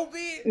that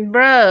COVID?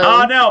 bro.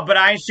 Oh no, but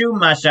I ain't shooting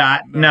my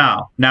shot.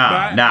 No. But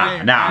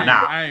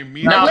I ain't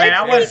mean No, it. man,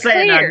 I wasn't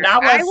saying nothing. I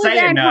wasn't was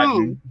saying at nothing.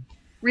 home,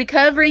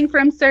 recovering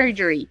from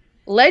surgery.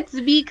 Let's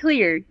be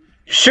clear.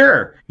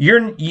 Sure,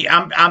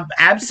 I'm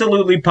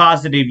absolutely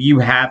positive you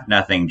have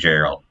nothing,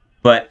 Gerald.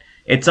 But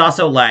it's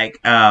also like,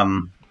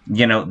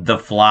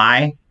 The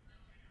Fly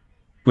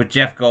with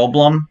Jeff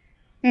Goldblum.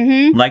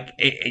 Mm-hmm. Like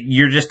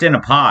you're just in a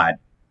pod.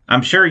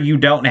 I'm sure you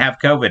don't have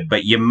COVID,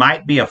 but you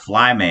might be a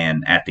fly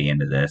man at the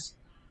end of this.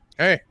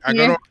 Hey, I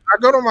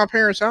go to my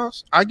parents'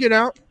 house. I get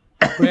out.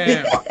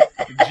 Man,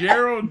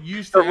 Gerald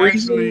used to The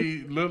reason-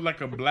 actually look like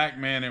a black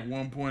man at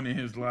one point in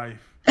his life.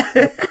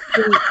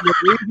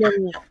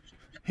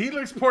 He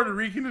looks Puerto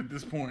Rican at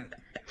this point.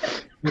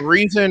 The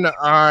reason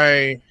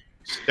I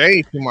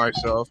stay to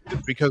myself is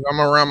because I'm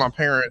around my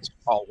parents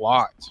a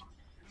lot.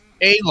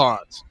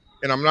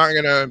 And I'm not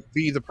going to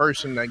be the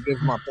person that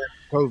gives my parents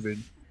COVID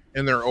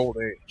in their old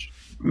age.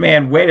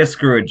 Man, way to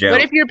screw a joke.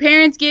 What if your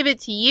parents give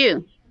it to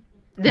you?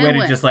 Then Way to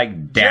what? just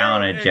like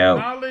down a Gerald, joke.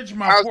 acknowledge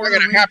my How's that Puerto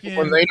going to happen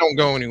when Rican. they don't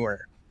go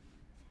anywhere?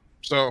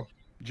 So,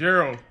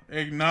 Gerald,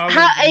 acknowledge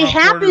How, my it Puerto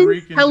happens.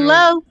 Rican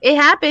Hello, joke. it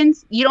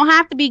happens. You don't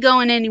have to be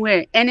going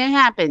anywhere, and it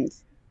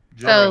happens.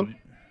 Gerald,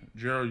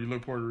 you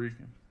look Puerto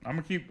Rican. I'm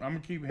gonna keep.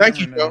 thank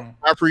you, hammering Joe. down.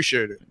 I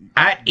appreciate it.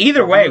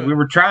 Either way, we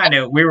were trying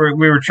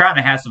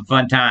to have some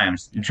fun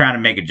times and trying to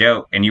make a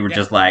joke, and you were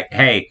just like,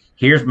 "Hey,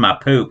 here's my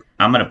poop.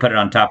 I'm gonna put it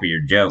on top of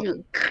your joke."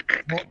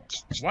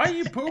 Why are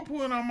you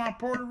poo-pooing on my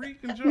Puerto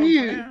Rican joke,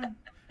 Yeah. man?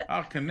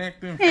 I'll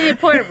connect them. Hey,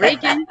 Puerto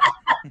Rican.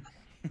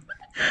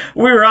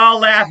 We were all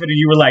laughing, and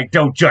you were like,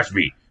 "Don't judge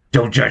me.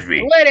 Don't judge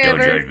me. Whatever.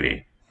 Don't judge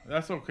me."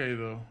 That's okay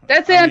though.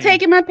 That's it. I I'm mean,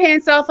 taking my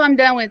pants off. I'm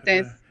done with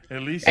this.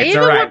 At least I It's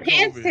even all wore right.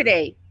 pants COVID.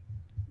 today.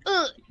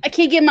 Ugh, I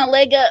can't get my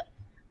leg up.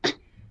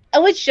 I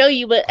would show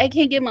you, but I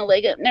can't get my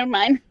leg up. Never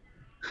mind.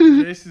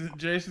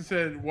 Jason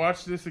said,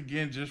 "Watch this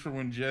again, just for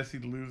when Jesse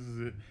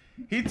loses it.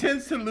 He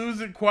tends to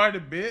lose it quite a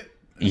bit."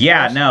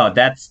 Yeah, no,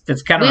 that's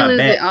kind We of my lose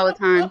bet. it all the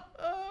time.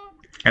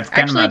 That's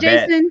kind of Actually, my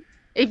bet. Jason,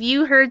 if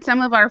you heard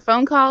some of our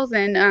phone calls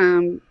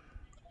and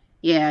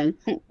Yeah,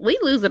 we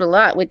lose it a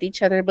lot with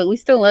each other, but we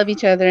still love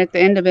each other at the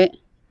end of it.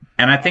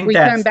 And I think We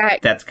come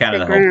back that's kind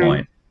of to the whole ground.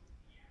 point.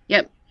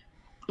 Yep.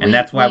 And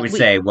that's why we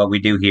say what we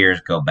do here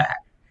is go back.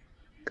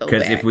 Go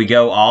Because back. if we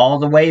go all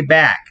the way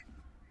back,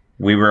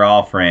 we were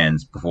all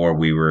friends before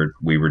we were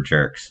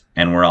jerks,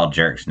 and we're all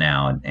jerks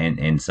now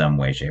in some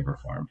way, shape, or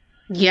form.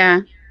 Yeah,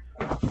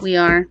 we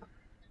are.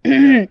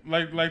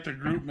 like the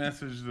group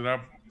message that I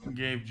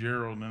gave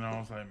Gerald, and I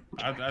was like,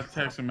 I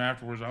texted him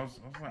afterwards. I was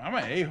like, I'm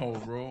an a-hole,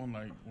 bro.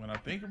 Like when I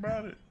think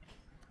about it,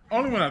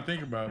 only when I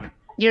think about it.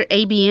 You're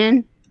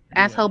ABN,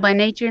 asshole by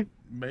nature.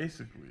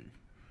 Basically,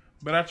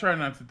 but I try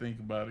not to think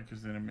about it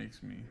because then it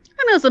makes me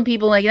I know some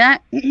people like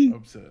that.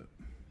 upset.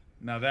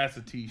 Now that's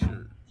a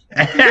T-shirt.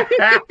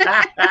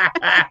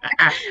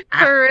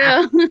 For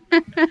real.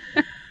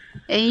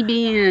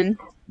 ABN.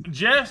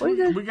 Jess,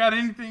 we got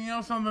anything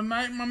else on the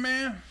night, my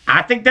man?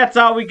 I think that's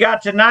all we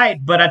got tonight.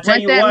 But I tell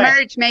Want you that what,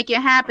 merch, make it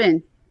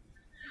happen.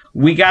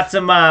 we got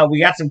some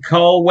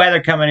cold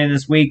weather coming in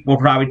this week. We'll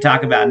probably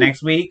talk about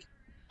next week.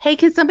 Hey,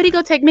 can somebody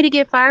go take me to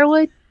get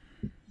firewood?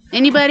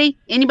 Anybody?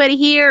 Anybody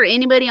here?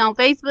 Anybody on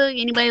Facebook?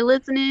 Anybody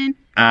listening?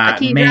 I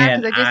can't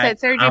drive because I just had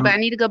surgery, but I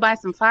need to go buy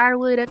some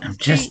firewood up the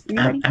street.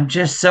 I'm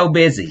just so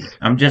busy.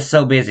 I'm just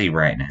so busy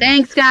right now.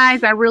 Thanks,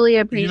 guys. I really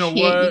appreciate You know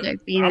you what? guys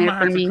being I'm there gonna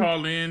for have me. to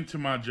call in to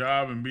my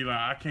job and be like,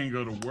 I can't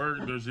go to work.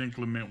 There's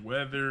inclement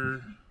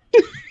weather.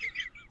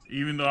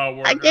 Even though I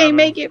work, I can't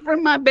make it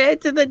from my bed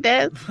to the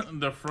desk.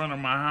 The front of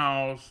my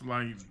house,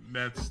 like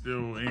that's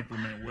still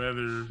inclement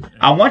weather.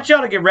 I want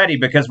y'all to get ready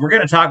because we're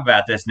going to talk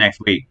about this next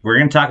week. We're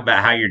going to talk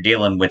about how you're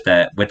dealing with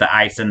the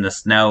ice and the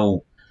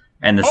snow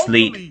and the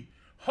sleet.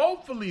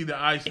 Hopefully, the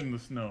ice and the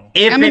snow.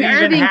 If I'm it in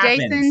even Irving, happens.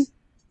 Jason.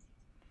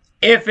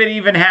 If it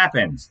even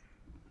happens.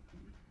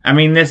 I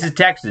mean, this is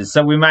Texas,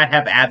 so we might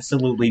have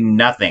absolutely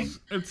nothing.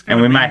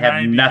 And we might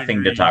have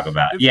nothing to talk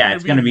about.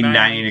 It's going to be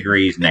 90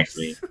 degrees next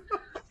week.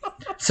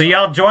 So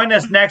y'all join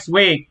us next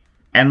week,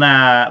 and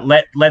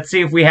let's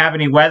see if we have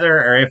any weather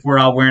or if we're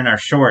all wearing our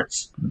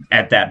shorts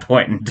at that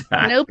point in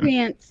time. No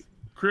pants.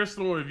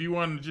 Crystal, if you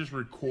want to just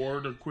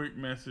record a quick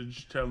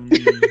message telling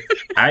me...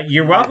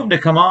 You're welcome to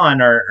come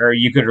on, or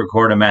you could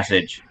record a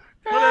message.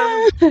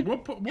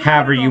 We'll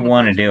however you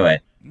want to do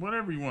it.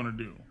 Whatever you want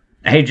to do.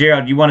 Hey,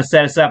 Gerald, you want to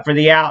set us up for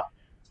the out?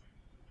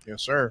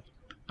 Yes, sir.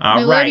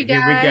 All right,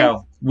 here we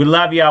go. We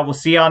love y'all. We'll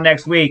see y'all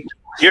next week.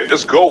 Yeah,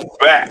 just go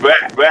back.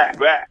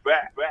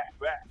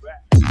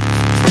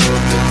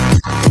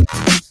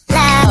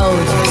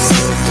 Loud.